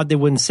they're a fraud, they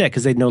wouldn't say it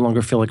because they'd no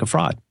longer feel like a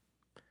fraud.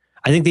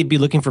 I think they'd be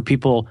looking for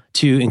people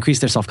to increase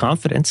their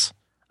self-confidence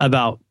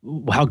about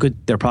how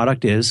good their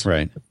product is.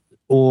 Right.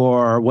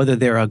 Or whether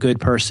they're a good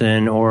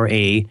person or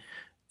a,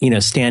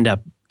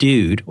 stand-up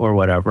dude or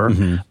whatever.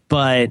 Mm-hmm.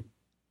 But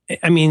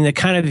I mean,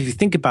 if you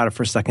think about it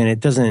for a second, it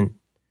doesn't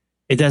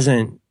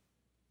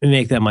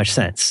make that much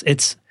sense.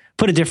 It's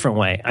put a different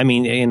way. I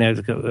mean,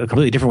 a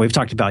completely different way. We've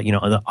talked about,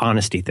 the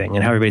honesty thing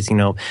and how everybody's,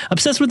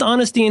 obsessed with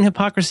honesty and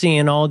hypocrisy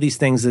and all of these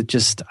things that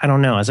just, I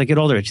don't know. As I get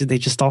older, they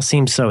just all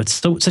seem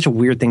such a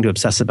weird thing to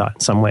obsess about in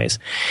some ways.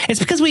 It's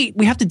because we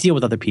have to deal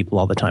with other people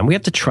all the time. We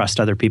have to trust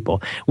other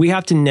people. We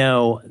have to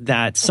know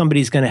that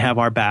somebody's going to have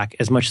our back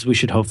as much as we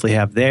should hopefully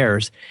have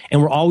theirs.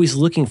 And we're always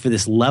looking for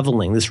this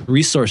leveling, this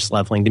resource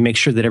leveling, to make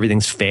sure that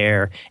everything's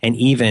fair and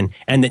even,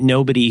 and that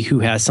nobody who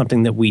has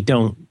something that we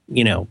don't,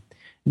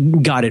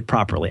 got it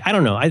properly. I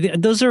don't know.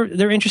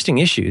 They're interesting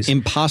issues.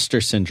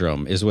 Imposter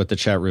syndrome is what the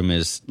chat room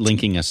is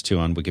linking us to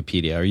on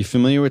Wikipedia. Are you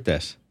familiar with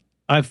this?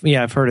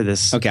 I've heard of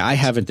this. Okay, I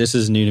haven't. This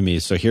is new to me.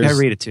 So here's, I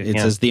read it too. It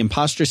says the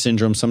imposter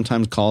syndrome,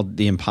 sometimes called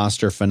the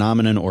imposter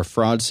phenomenon or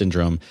fraud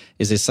syndrome,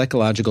 is a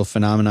psychological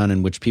phenomenon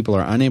in which people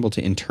are unable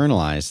to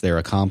internalize their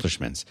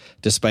accomplishments.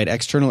 Despite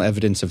external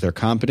evidence of their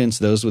competence,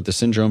 those with the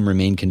syndrome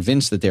remain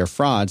convinced that they are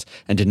frauds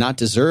and did not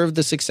deserve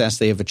the success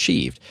they have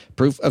achieved.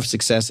 Proof of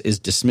success is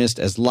dismissed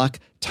as luck,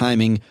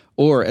 timing,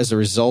 or as a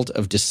result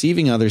of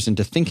deceiving others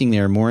into thinking they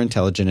are more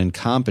intelligent and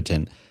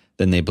competent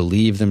than they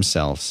believe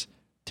themselves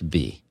to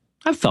be.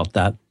 I've felt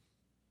that.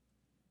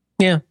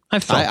 Yeah,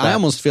 I've felt that. I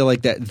almost feel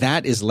like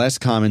that is less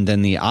common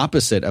than the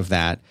opposite of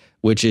that,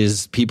 which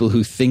is people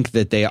who think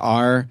that they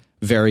are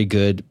very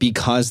good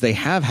because they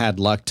have had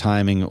luck,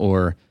 timing,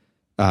 or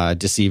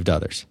deceived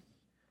others.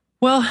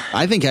 Well,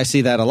 I think I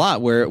see that a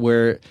lot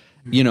where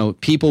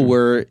people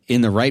were in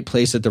the right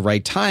place at the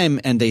right time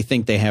and they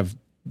think they have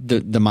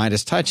the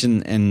Midas touch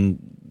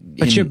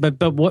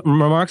But what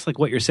remarks like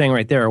what you're saying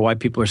right there are why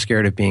people are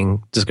scared of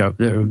being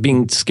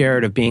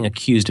scared of being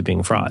accused of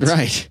being frauds.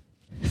 Right.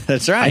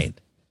 That's right.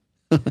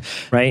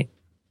 Right.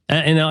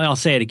 And I'll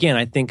say it again.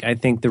 I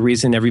think the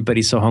reason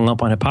everybody's so hung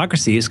up on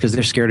hypocrisy is because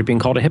they're scared of being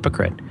called a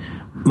hypocrite.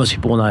 Most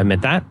people will not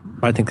admit that,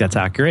 but I think that's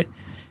accurate.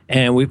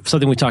 And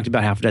something we talked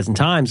about half a dozen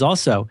times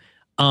also.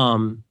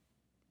 Dan,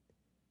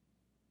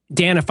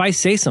 if I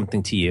say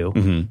something to you,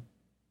 mm-hmm.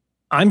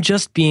 I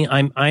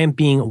am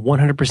being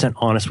 100%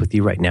 honest with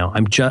you right now.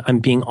 I'm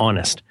being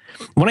honest.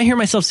 When I hear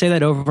myself say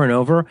that over and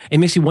over, it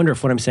makes me wonder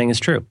if what I'm saying is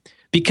true.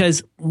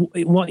 Because,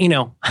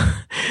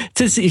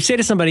 to say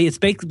to somebody, it's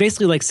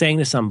basically like saying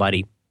to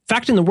somebody,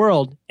 fact in the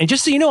world, and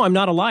just so you know, I'm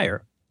not a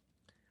liar.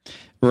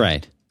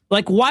 Right.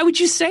 Like, why would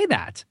you say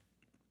that?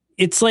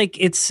 It's like,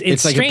 it's like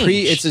strange.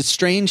 It's a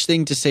strange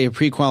thing to say, a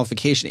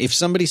pre-qualification. If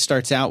somebody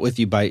starts out with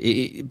you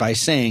by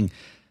saying,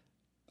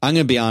 I'm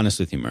going to be honest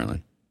with you,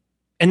 Merlin.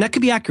 And that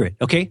could be accurate,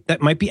 okay?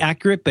 That might be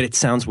accurate, but it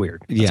sounds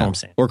weird. That's all I'm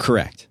saying. Or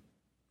correct.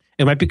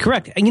 It might be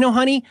correct. And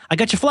honey, I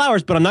got you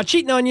flowers, but I'm not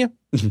cheating on you.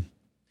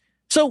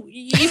 So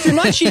if you're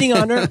not cheating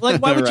on her,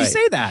 like, why would you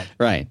say that?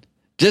 Right.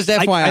 Just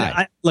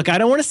FYI. Look, I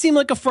don't want to seem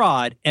like a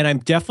fraud, and I'm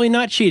definitely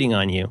not cheating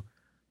on you,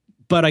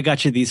 but I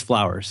got you these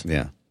flowers.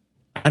 Yeah.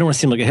 I don't want to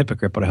seem like a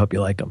hypocrite, but I hope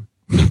you like them.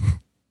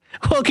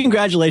 Well,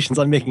 congratulations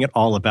on making it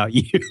all about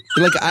you.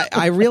 Like,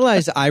 I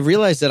realize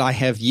that I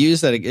have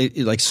used that,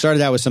 it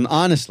started out with some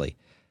honestly.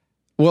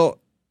 Well,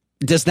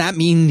 does that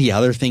mean the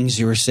other things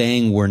you were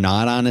saying were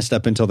not honest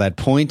up until that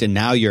point, and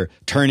now you're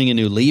turning a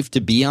new leaf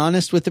to be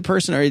honest with the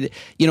person? Or,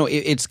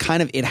 it's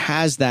kind of, it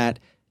has that,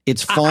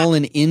 it's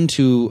fallen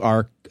into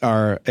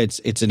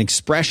it's an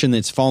expression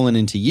that's fallen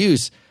into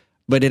use,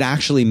 but it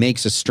actually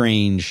makes a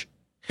strange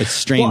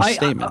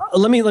statement.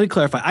 Let me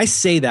clarify. I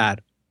say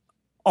that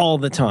all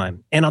the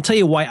time, and I'll tell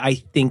you why I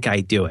think I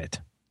do it.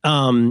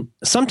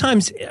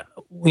 Sometimes,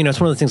 it's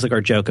one of the things like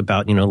our joke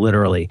about,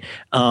 literally,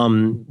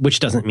 which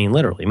doesn't mean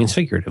literally, it means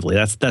figuratively.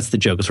 That's the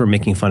joke. Is we're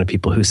making fun of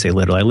people who say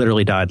literally. I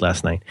literally died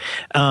last night.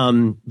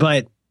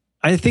 But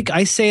I think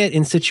I say it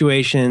in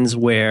situations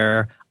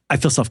where I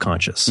feel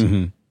self-conscious.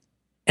 Mm-hmm.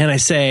 And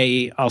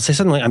I'll say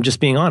something like, I'm just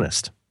being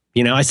honest.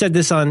 I said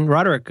this on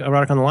Roderick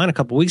on the Line a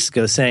couple weeks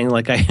ago, saying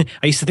like, I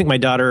used to think my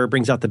daughter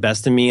brings out the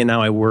best in me, and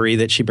now I worry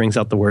that she brings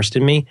out the worst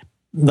in me,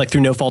 like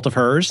through no fault of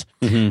hers.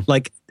 Mm-hmm.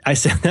 Like I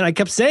said, and I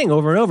kept saying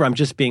over and over, I'm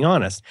just being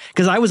honest,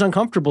 because I was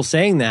uncomfortable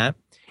saying that.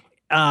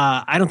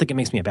 I don't think it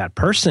makes me a bad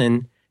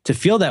person to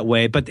feel that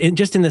way, but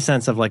just in the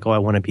sense of like, oh, I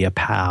want to be a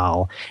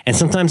pal. And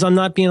sometimes I'm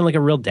not being like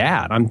a real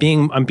dad. I'm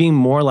being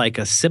more like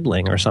a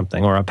sibling or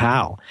something, or a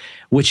pal,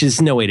 which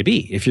is no way to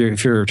be if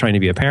you're trying to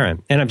be a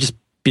parent. And I've just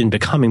been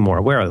becoming more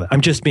aware of that.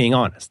 I'm just being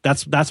honest.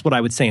 That's what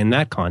I would say in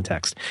that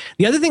context.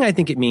 The other thing I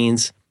think it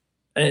means,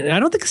 and I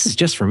don't think this is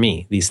just for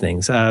me, these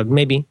things,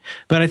 maybe,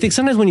 but I think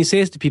sometimes when you say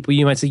this to people,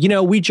 you might say,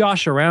 we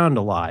josh around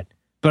a lot,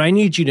 but I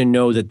need you to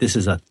know that this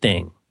is a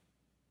thing.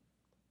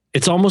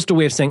 It's almost a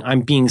way of saying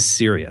I'm being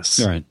serious.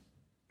 Right.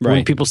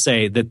 When people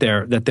say that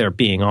they're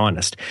being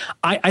honest.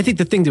 I think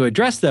the thing to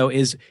address though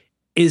is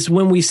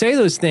when we say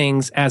those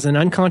things as an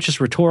unconscious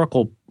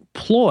rhetorical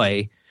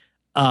ploy,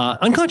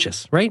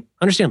 unconscious, right?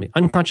 Understand me,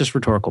 unconscious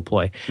rhetorical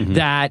ploy, mm-hmm.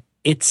 that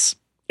it's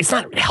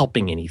not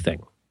helping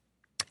anything.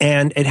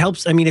 And it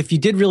helps. I mean, if you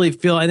did really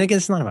feel, I think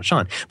it's not about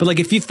Sean, but like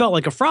if you felt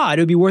like a fraud,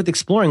 it would be worth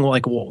exploring,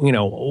 like,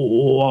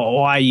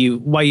 why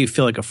you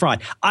feel like a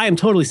fraud. I am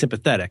totally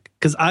sympathetic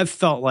because I've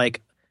felt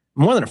like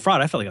more than a fraud.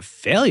 I felt like a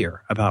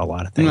failure about a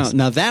lot of things.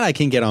 Now that I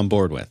can get on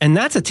board with, and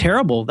that's a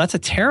terrible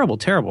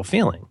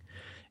feeling.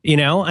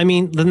 I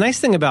mean, the nice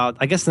thing about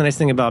I don't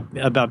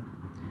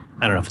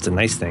know if it's a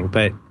nice thing,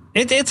 but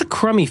it's a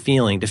crummy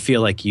feeling to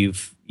feel like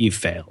you've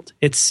failed.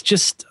 It's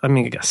just, I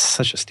mean, it's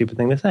such a stupid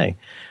thing to say.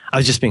 I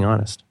was just being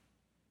honest.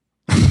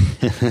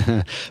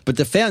 But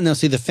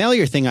the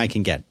failure thing I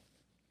can get.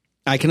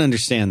 I can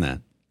understand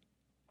that.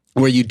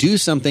 Where you do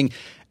something,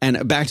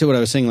 and back to what I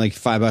was saying, like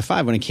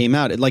 5x5 when it came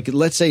out,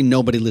 let's say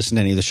nobody listened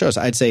to any of the shows.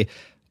 I'd say,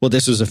 well,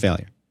 this was a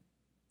failure.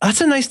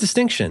 That's a nice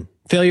distinction.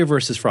 Failure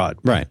versus fraud.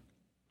 Right.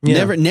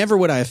 Yeah. Never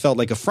would I have felt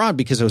like a fraud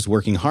because I was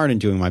working hard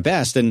and doing my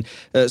best. And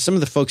some of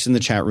the folks in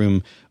the chat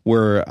room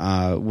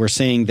were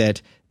saying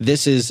that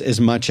this is as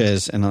much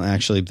as, and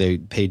actually they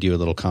paid you a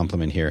little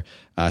compliment here.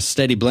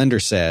 Steady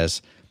Blender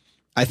says,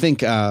 I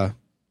think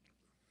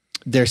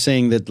they're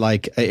saying that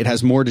like it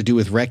has more to do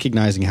with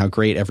recognizing how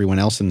great everyone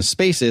else in the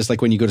space is.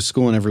 Like when you go to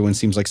school and everyone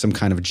seems like some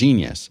kind of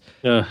genius.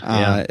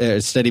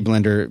 Steady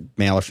Blender,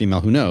 male or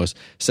female, who knows,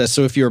 says,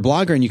 so if you're a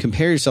blogger and you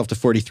compare yourself to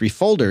 43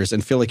 folders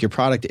and feel like your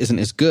product isn't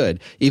as good,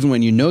 even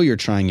when you know you're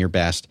trying your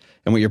best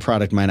and what your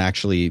product might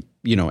actually,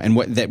 and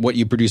what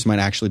you produce might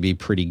actually be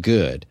pretty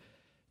good.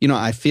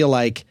 I feel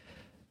like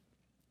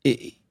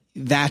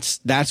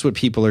that's what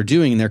people are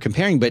doing, and they're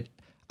comparing, but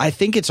I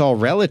think it's all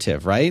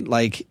relative, right?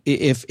 Like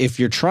if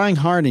you're trying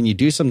hard and you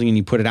do something and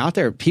you put it out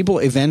there, people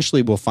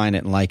eventually will find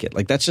it and like it.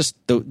 Like that's just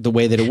the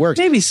way that it works.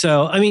 Maybe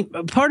so. I mean,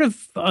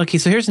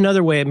 so here's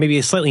another way, maybe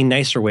a slightly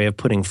nicer way of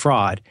putting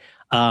fraud.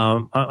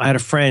 I had a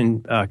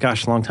friend, a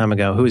long time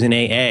ago, who was in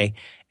AA.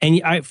 And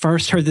I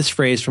first heard this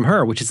phrase from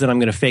her, which is that I'm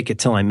going to fake it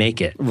till I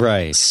make it.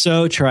 Right.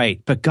 So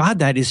trite. But God,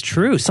 that is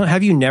true. So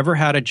have you never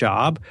had a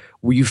job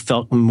where you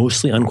felt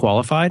mostly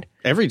unqualified?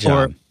 Every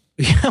job.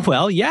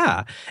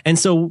 Yeah. And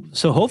so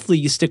hopefully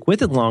you stick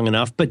with it long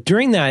enough. But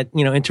during that,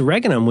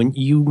 interregnum, when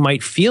you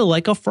might feel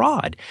like a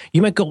fraud,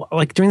 you might go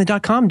like during the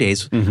 .com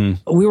days,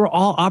 we were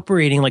all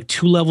operating like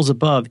 2 levels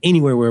above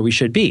anywhere where we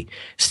should be.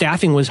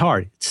 Staffing was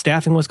hard.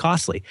 Staffing was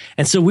costly.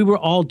 And so we were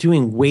all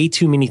doing way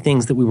too many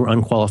things that we were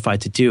unqualified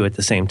to do at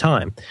the same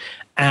time.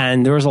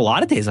 And there was a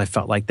lot of days I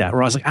felt like that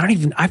where I was like,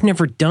 I've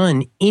never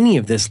done any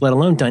of this, let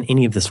alone done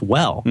any of this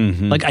well.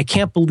 Like, I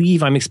can't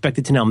believe I'm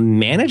expected to now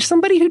manage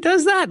somebody who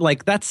does that.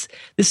 Like, this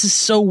is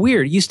so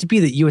weird. It used to be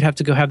that you would have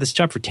to go have this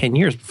job for 10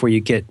 years before you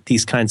get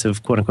these kinds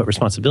of quote unquote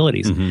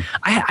responsibilities.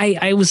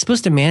 I was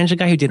supposed to manage a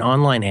guy who did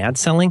online ad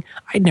selling.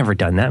 I'd never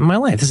done that in my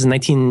life. This is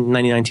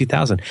 1999,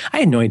 2000. I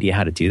had no idea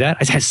how to do that.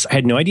 I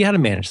had no idea how to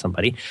manage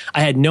somebody. I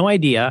had no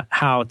idea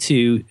how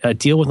to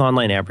deal with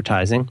online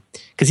advertising,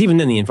 because even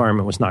then the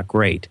environment was not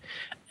great,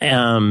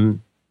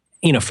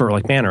 for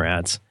like banner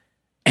ads.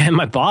 And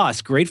my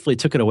boss gratefully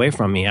took it away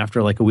from me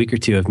after like a week or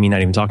two of me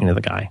not even talking to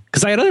the guy,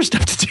 because I had other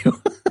stuff to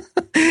do.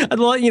 I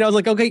was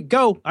like, okay,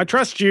 go. I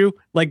trust you.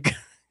 Like,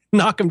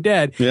 knock him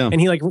dead. Yeah. And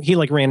he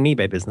ran an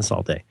eBay business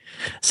all day.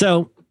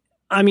 So,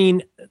 I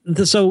mean,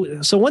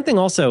 so one thing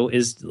also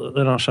is,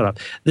 and I'll shut up.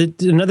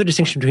 Another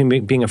distinction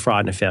between being a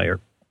fraud and a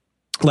failure.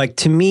 Like,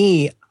 to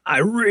me, I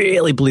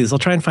really believe this. I'll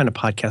try and find a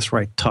podcast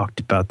where I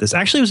talked about this.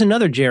 Actually, it was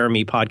another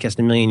Jeremy podcast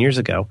a million years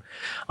ago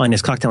on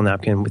his cocktail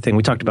napkin thing.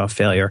 We talked about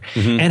failure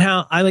and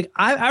how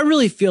I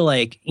really feel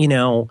like,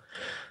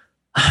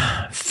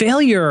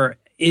 failure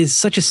is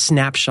such a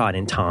snapshot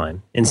in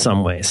time in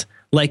some ways.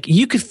 Like,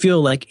 you could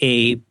feel like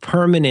a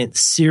permanent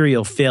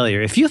serial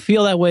failure. If you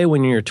feel that way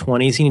when you're in your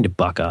 20s, you need to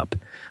buck up.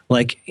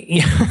 Like,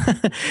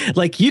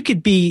 like you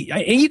could be,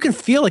 and you can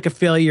feel like a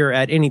failure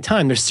at any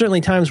time. There's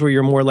certainly times where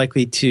you're more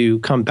likely to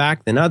come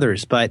back than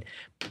others. But,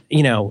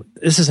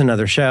 this is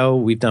another show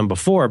we've done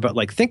before. But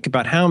like, think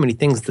about how many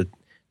things that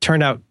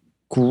turned out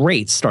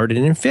great started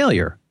in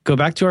failure. Go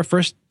back to our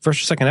first or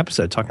second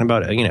episode talking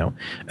about,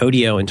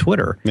 Odeo and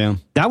Twitter. Yeah,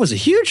 that was a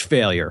huge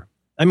failure.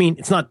 I mean,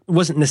 it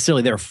wasn't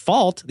necessarily their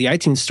fault. The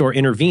iTunes store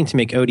intervened to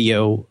make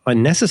Odeo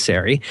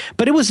unnecessary,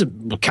 but it was a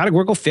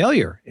categorical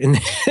failure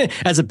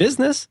as a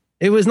business.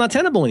 It was not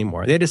tenable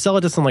anymore. They had to sell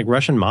it to some like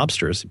Russian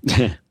mobsters,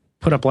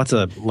 put up lots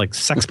of like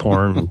sex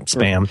porn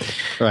spam.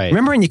 Right.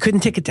 Remember when you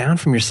couldn't take it down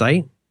from your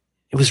site?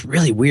 It was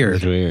really weird. It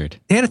was weird.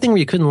 They had a thing where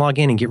you couldn't log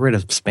in and get rid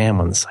of spam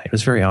on the site. It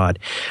was very odd.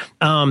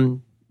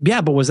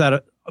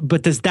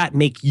 But does that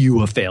make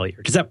you a failure?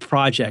 Does that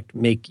project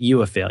make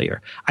you a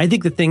failure? I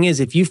think the thing is,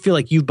 if you feel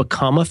like you've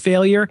become a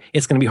failure,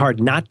 it's going to be hard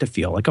not to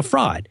feel like a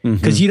fraud,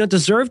 because you don't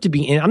deserve to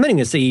be, I'm not even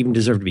going to say you even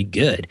deserve to be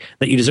good,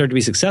 that you deserve to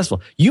be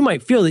successful. You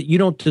might feel that you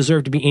don't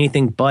deserve to be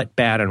anything but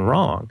bad and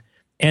wrong.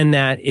 And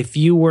that if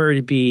you were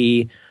to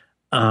be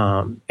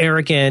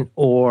arrogant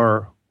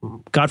or,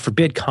 God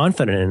forbid,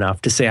 confident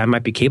enough to say, I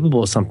might be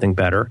capable of something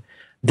better,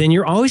 then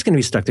you're always going to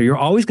be stuck there. You're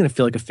always going to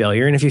feel like a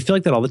failure. And if you feel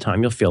like that all the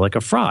time, you'll feel like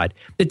a fraud.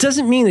 It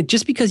doesn't mean that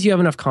just because you have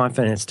enough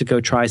confidence to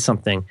go try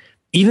something,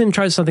 even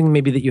try something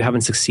maybe that you haven't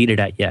succeeded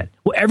at yet.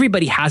 Well,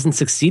 everybody hasn't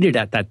succeeded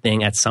at that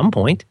thing at some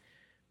point.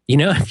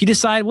 If you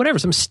decide, whatever,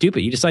 something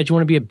stupid, you decide you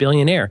want to be a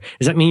billionaire,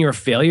 does that mean you're a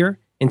failure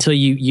until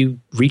you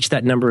reach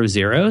that number of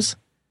zeros?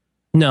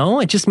 No,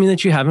 it just means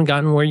that you haven't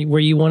gotten where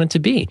you wanted to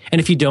be. And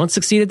if you don't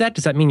succeed at that,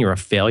 does that mean you're a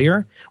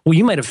failure? Well,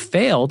 you might have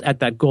failed at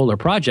that goal or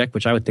project,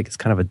 which I would think is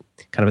kind of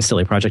a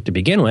silly project to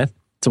begin with.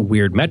 It's a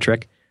weird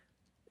metric.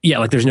 Yeah,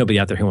 like there's nobody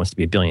out there who wants to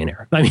be a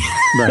billionaire. I mean,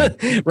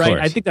 right?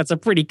 I think that's a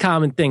pretty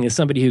common thing, is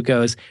somebody who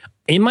goes,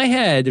 in my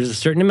head, there's a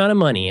certain amount of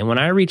money, and when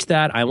I reach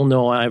that, I will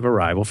know I've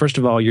arrived. Well, first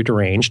of all, you're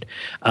deranged.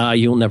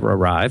 You'll never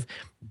arrive.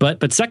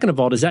 But second of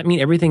all, does that mean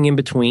everything in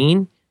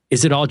between?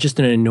 Is it all just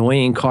an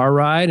annoying car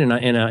ride in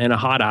a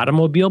hot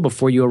automobile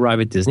before you arrive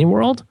at Disney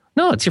World?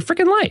 No, it's your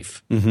freaking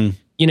life.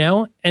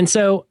 And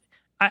so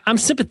I'm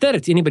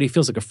sympathetic to anybody who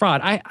feels like a fraud.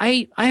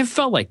 I have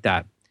felt like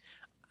that.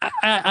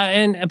 But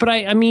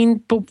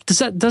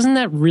doesn't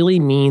that really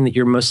mean that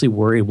you're mostly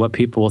worried what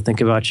people will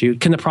think about you?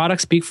 Can the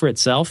product speak for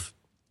itself?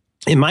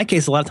 In my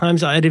case, a lot of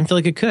times I didn't feel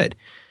like it could.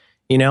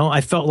 You know,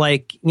 I felt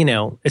like, you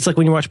know, it's like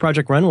when you watch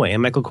Project Runway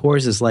and Michael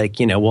Kors is like,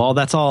 you know, well,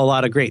 that's all a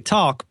lot of great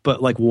talk,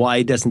 but like,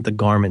 why doesn't the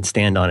garment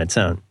stand on its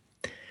own?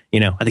 You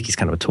know, I think he's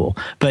kind of a tool,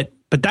 but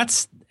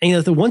that's, you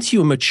know, once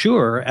you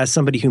mature as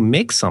somebody who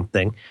makes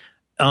something,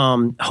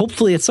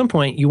 hopefully at some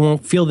point you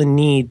won't feel the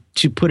need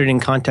to put it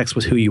in context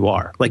with who you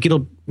are. Like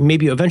it'll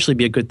maybe eventually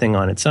be a good thing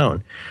on its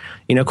own.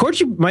 You know,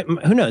 Corgi might,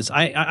 who knows?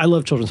 I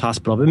love Children's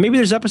Hospital, but maybe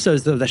there's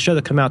episodes of that show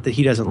that come out that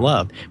he doesn't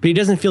love, but he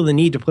doesn't feel the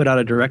need to put out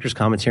a director's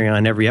commentary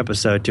on every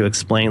episode to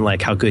explain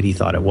like how good he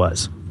thought it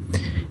was.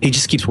 He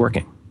just keeps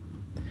working.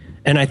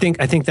 And I think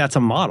that's a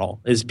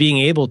model, is being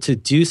able to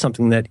do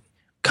something that,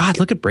 God,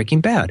 look at Breaking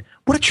Bad.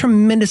 What a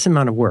tremendous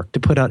amount of work to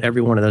put out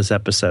every one of those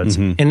episodes.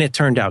 Mm-hmm. And it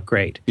turned out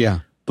great. Yeah.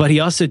 But he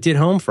also did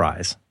Home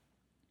Fries,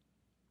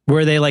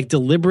 where they like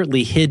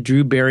deliberately hid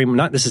Drew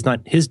Barrymore. This is not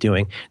his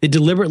doing. They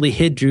deliberately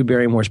hid Drew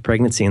Barrymore's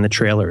pregnancy in the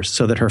trailers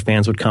so that her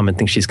fans would come and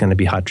think she's going to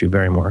be hot Drew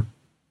Barrymore.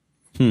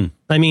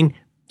 I mean,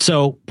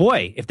 so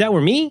boy, if that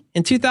were me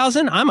in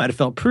 2000, I might have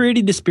felt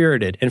pretty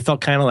dispirited and felt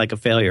kind of like a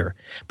failure.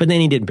 But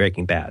then he did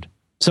Breaking Bad.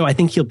 So I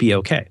think he'll be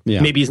okay.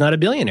 Yeah. Maybe he's not a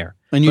billionaire.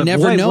 And you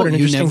never know.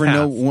 You never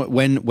know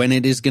when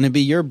it is going to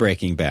be your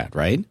Breaking Bad,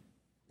 right?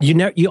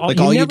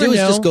 All you do is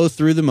just go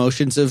through the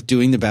motions of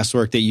doing the best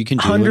work that you can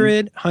do.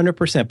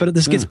 100%. But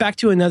this gets back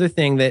to another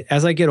thing that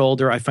as I get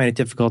older, I find it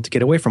difficult to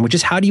get away from, which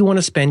is how do you want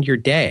to spend your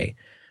day,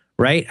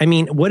 right? I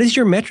mean, what is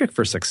your metric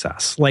for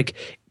success? Like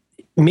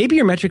maybe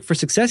your metric for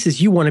success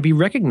is you want to be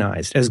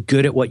recognized as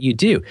good at what you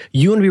do.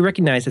 You want to be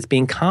recognized as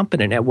being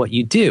competent at what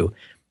you do.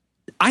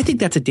 I think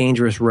that's a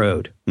dangerous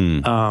road.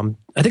 I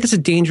think it's a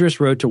dangerous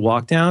road to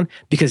walk down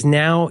because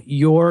now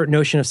your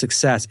notion of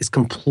success is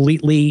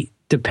completely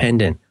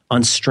dependent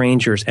on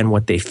strangers and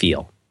what they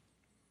feel.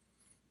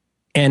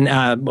 And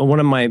one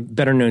of my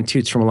better known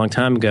toots from a long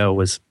time ago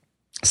was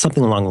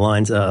something along the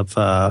lines of,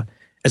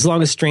 as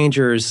long as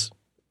strangers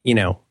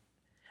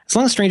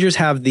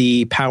have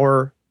the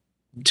power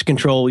to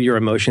control your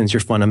emotions,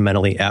 you're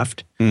fundamentally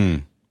effed.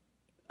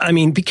 I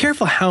mean, be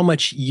careful how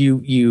much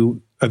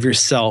you of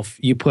yourself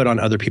you put on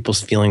other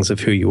people's feelings of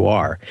who you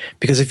are.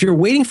 Because if you're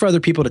waiting for other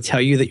people to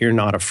tell you that you're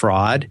not a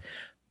fraud,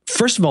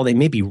 first of all, they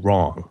may be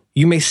wrong.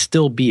 You may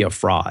still be a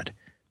fraud.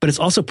 But it's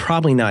also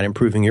probably not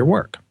improving your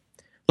work.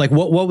 Like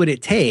what would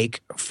it take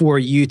for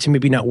you to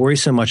maybe not worry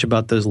so much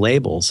about those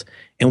labels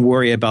and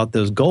worry about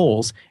those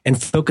goals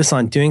and focus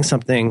on doing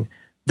something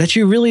that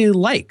you really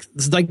like?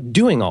 It's like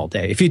doing all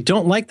day. If you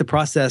don't like the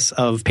process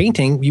of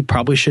painting, you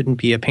probably shouldn't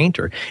be a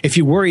painter. If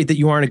you worry that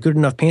you aren't a good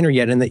enough painter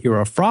yet and that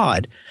you're a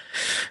fraud,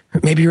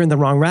 maybe you're in the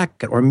wrong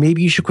racket, or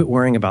maybe you should quit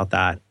worrying about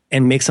that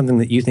and make something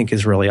that you think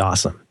is really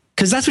awesome.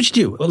 Because that's what you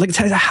do. Like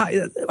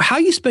how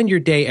you spend your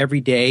day every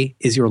day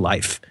is your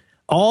life.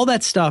 All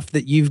that stuff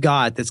that you've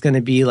got that's going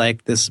to be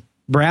like this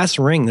brass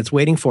ring that's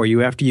waiting for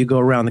you after you go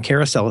around the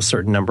carousel a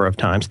certain number of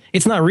times,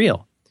 it's not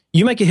real.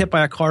 You might get hit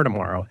by a car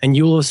tomorrow and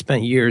you will have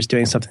spent years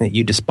doing something that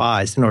you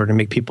despised in order to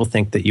make people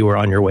think that you were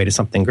on your way to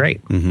something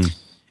great. Mm-hmm. And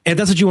if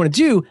that's what you want to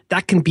do,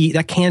 that can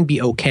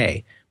be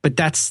okay. But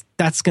that's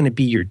going to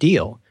be your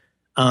deal.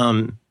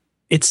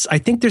 I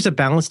think there's a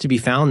balance to be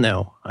found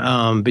though,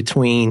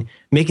 between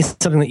making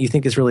something that you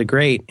think is really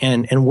great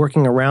and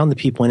working around the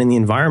people and in the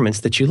environments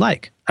that you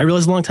like. I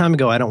realized a long time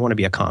ago, I don't want to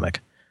be a comic.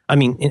 I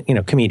mean,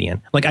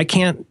 comedian. Like I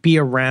can't be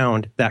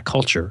around that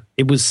culture.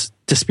 It was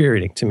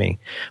dispiriting to me,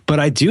 but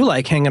I do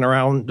like hanging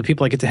around the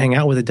people I get to hang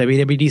out with at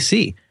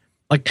WWDC.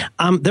 Like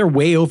they're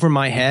way over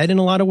my head in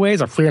a lot of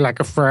ways. I feel like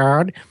a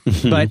fraud,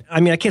 but I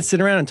mean, I can't sit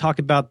around and talk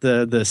about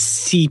the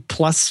C+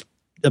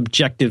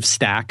 objective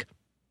stack.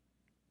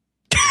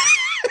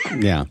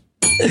 Yeah,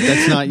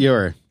 that's not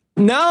your.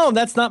 No,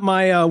 that's not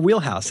my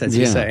wheelhouse, as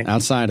you say.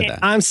 Outside of that.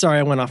 I'm sorry,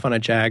 I went off on a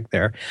jag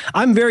there.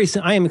 I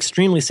am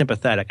extremely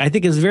sympathetic. I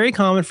think it's very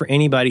common for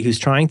anybody who's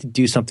trying to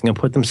do something and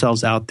put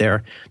themselves out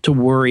there to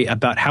worry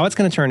about how it's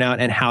going to turn out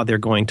and how they're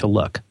going to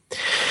look.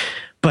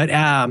 But,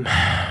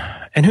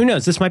 and who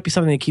knows, this might be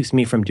something that keeps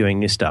me from doing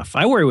new stuff.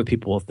 I worry what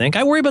people will think.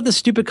 I worry about the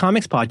stupid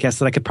comics podcast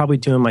that I could probably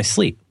do in my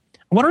sleep.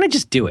 Why don't I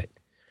just do it?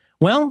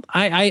 Well,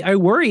 I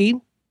worry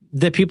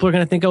that people are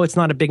going to think, oh, it's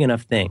not a big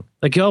enough thing.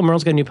 Like, oh,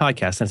 Merle's got a new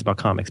podcast and it's about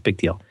comics. Big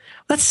deal.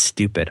 That's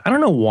stupid. I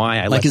don't know why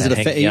I like. Is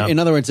it in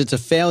other words, it's a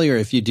failure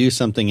if you do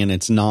something and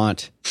it's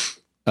not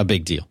a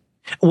big deal.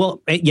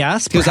 Well,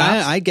 yes, because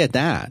I get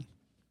that.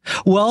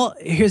 Well,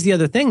 here's the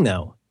other thing,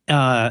 though,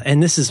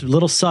 and this is a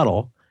little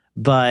subtle,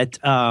 but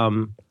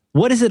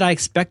what is it I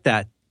expect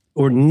that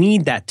or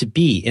need that to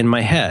be in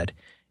my head?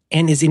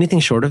 And is anything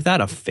short of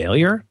that a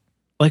failure?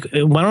 Like,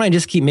 why don't I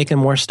just keep making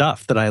more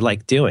stuff that I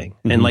like doing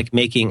and like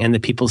making, and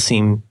that people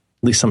seem,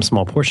 at least some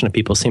small portion of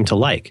people seem to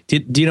like.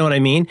 Do you know what I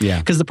mean? Yeah.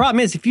 Because the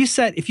problem is, if you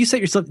set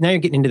yourself, now you're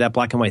getting into that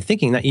black and white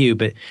thinking, not you,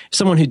 but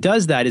someone who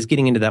does that is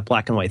getting into that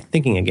black and white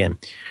thinking again,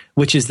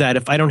 which is that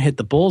if I don't hit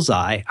the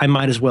bullseye, I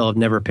might as well have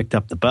never picked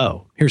up the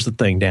bow. Here's the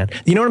thing, Dan.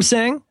 You know what I'm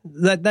saying?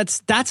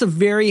 That's a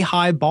very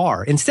high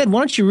bar. Instead, why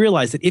don't you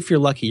realize that if you're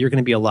lucky, you're going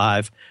to be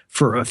alive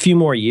for a few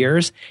more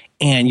years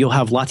and you'll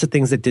have lots of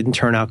things that didn't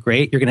turn out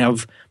great. You're going to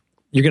have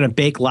You're going to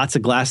bake lots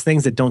of glass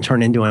things that don't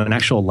turn into an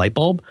actual light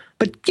bulb.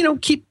 But, you know,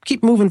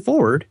 keep moving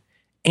forward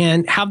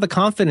and have the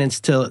confidence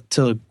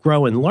to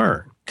grow and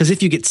learn. Because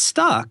if you get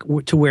stuck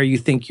to where you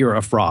think you're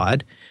a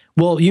fraud,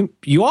 well,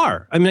 you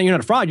are. I mean, you're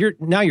not a fraud.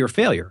 You're a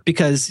failure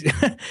because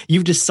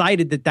you've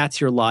decided that that's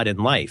your lot in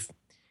life.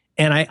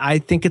 And I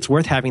think it's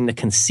worth having the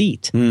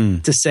conceit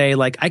to say,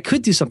 like, I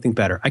could do something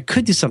better. I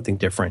could do something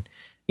different.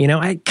 You know,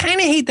 I kind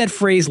of hate that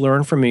phrase,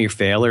 learn from your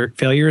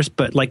failures,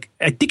 but like,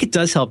 I think it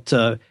does help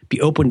to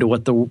be open to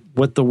what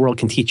the world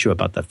can teach you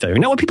about that failure.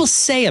 Not what people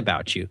say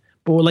about you,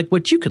 but like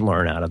what you can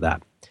learn out of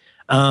that.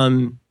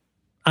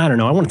 I don't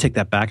know. I want to take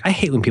that back. I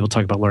hate when people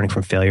talk about learning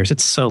from failures.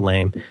 It's so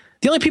lame.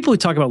 The only people who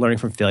talk about learning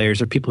from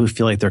failures are people who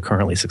feel like they're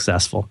currently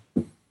successful,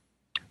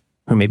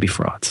 who may be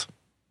frauds.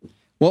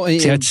 Well,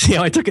 see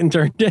how I took it and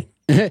turned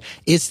it?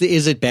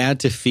 Is it bad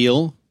to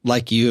feel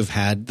like you've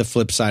had the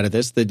flip side of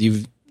this,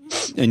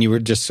 and you were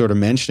just sort of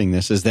mentioning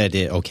this, is that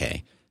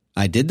okay,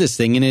 I did this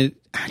thing and it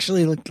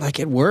actually looked like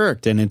it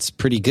worked and it's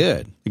pretty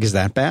good. Like, is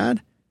that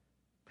bad?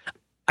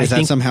 Is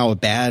that somehow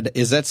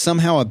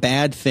a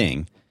bad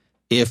thing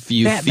if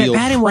you feel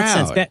bad proud? In what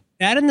sense?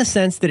 Bad in the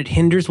sense that it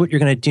hinders what you're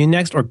going to do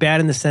next, or bad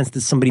in the sense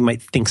that somebody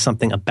might think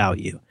something about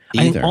you?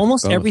 Either, I think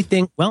almost both.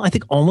 everything. Well, I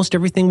think almost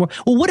everything. Well,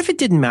 what if it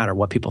didn't matter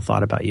what people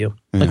thought about you?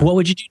 Like, what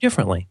would you do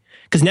differently?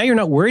 Because now you're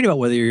not worried about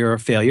whether you're a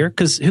failure.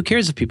 Because who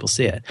cares if people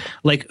see it?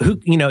 Like,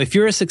 if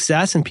you're a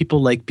success and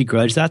people like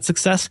begrudge that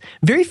success,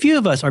 very few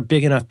of us are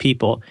big enough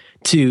people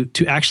to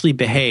actually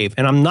behave.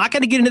 And I'm not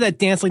going to get into that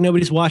dance like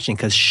nobody's watching.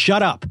 Because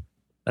shut up.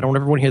 I don't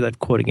ever want to hear that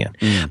quote again.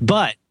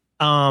 But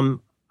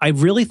I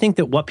really think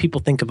that what people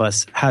think of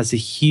us has a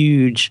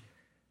huge.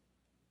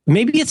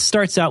 Maybe it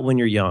starts out when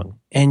you're young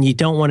and you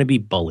don't want to be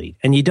bullied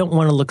and you don't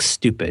want to look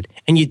stupid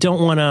and you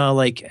don't want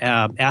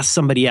to ask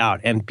somebody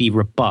out and be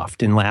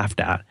rebuffed and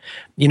laughed at.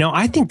 You know,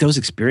 I think those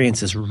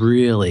experiences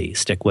really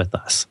stick with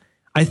us.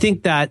 I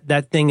think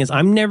that thing is,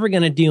 I'm never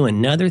going to do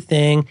another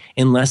thing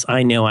unless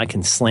I know I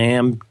can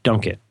slam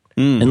dunk it.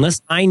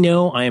 Unless I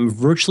know I am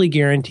virtually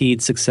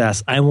guaranteed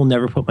success, I will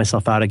never put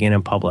myself out again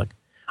in public.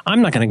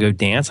 I'm not going to go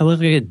dance. I look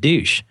like a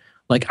douche.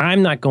 Like,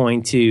 I'm not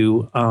going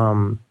to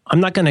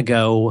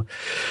go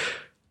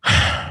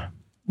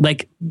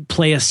like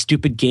play a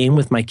stupid game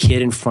with my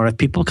kid in front of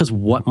people because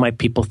what might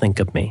people think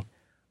of me?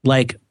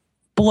 Like,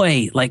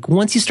 boy, like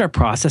once you start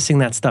processing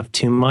that stuff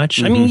too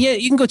much, I mean, yeah,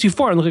 you can go too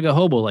far and look like a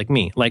hobo like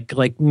me.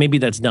 Like maybe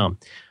that's dumb.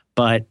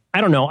 But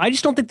I don't know. I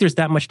just don't think there's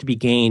that much to be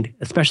gained,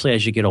 especially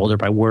as you get older,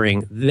 by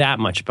worrying that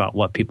much about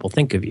what people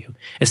think of you,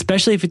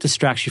 especially if it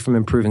distracts you from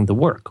improving the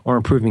work or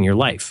improving your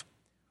life.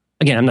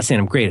 Again, I'm not saying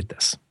I'm great at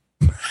this.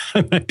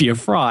 I might be a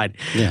fraud.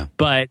 Yeah.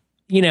 But,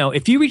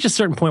 if you reach a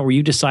certain point where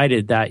you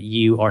decided that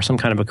you are some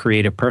kind of a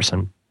creative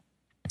person,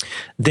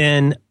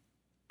 then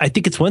I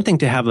think it's one thing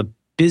to have a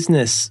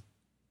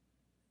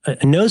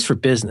nose for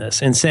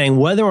business and saying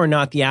whether or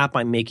not the app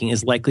I'm making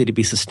is likely to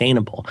be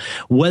sustainable,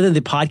 whether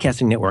the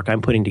podcasting network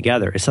I'm putting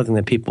together is something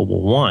that people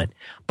will want.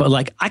 But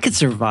like, I could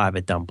survive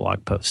a dumb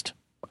blog post.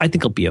 I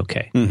think it'll be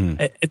okay.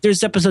 If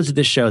there's episodes of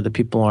this show that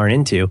people aren't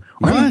into,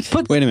 wait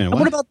a minute.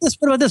 What about this?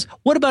 What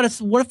about this?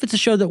 What if it's a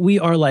show that we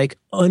are like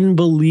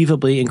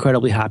unbelievably,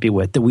 incredibly happy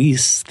with, that we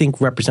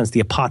think represents the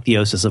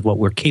apotheosis of what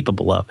we're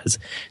capable of as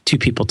two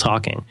people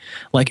talking,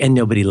 and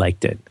nobody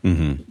liked it.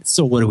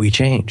 So what do we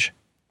change?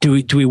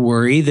 Do we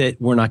worry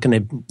that we're not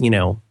going to,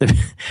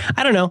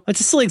 I don't know. It's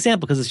a silly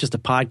example because it's just a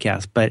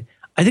podcast, but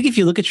I think if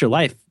you look at your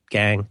life,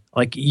 gang,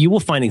 like you will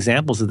find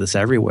examples of this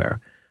everywhere,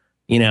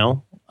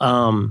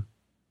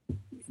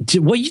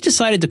 what you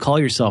decided to call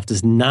yourself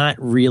does not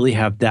really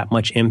have that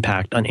much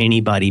impact on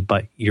anybody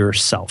but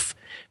yourself.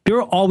 There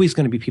are always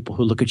going to be people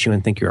who look at you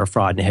and think you're a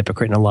fraud and a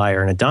hypocrite and a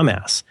liar and a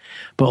dumbass.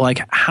 But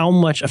like, how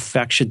much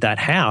effect should that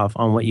have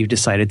on what you've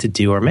decided to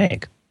do or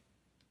make?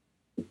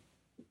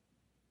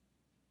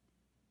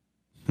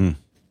 It's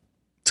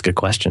a good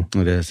question.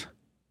 It is.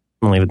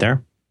 I'm going to leave it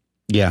there?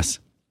 Yes.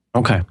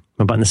 Okay. I'm going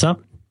to button this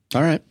up.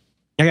 All right.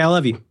 Okay, I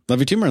love you. Love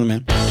you too, Merlin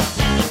Man.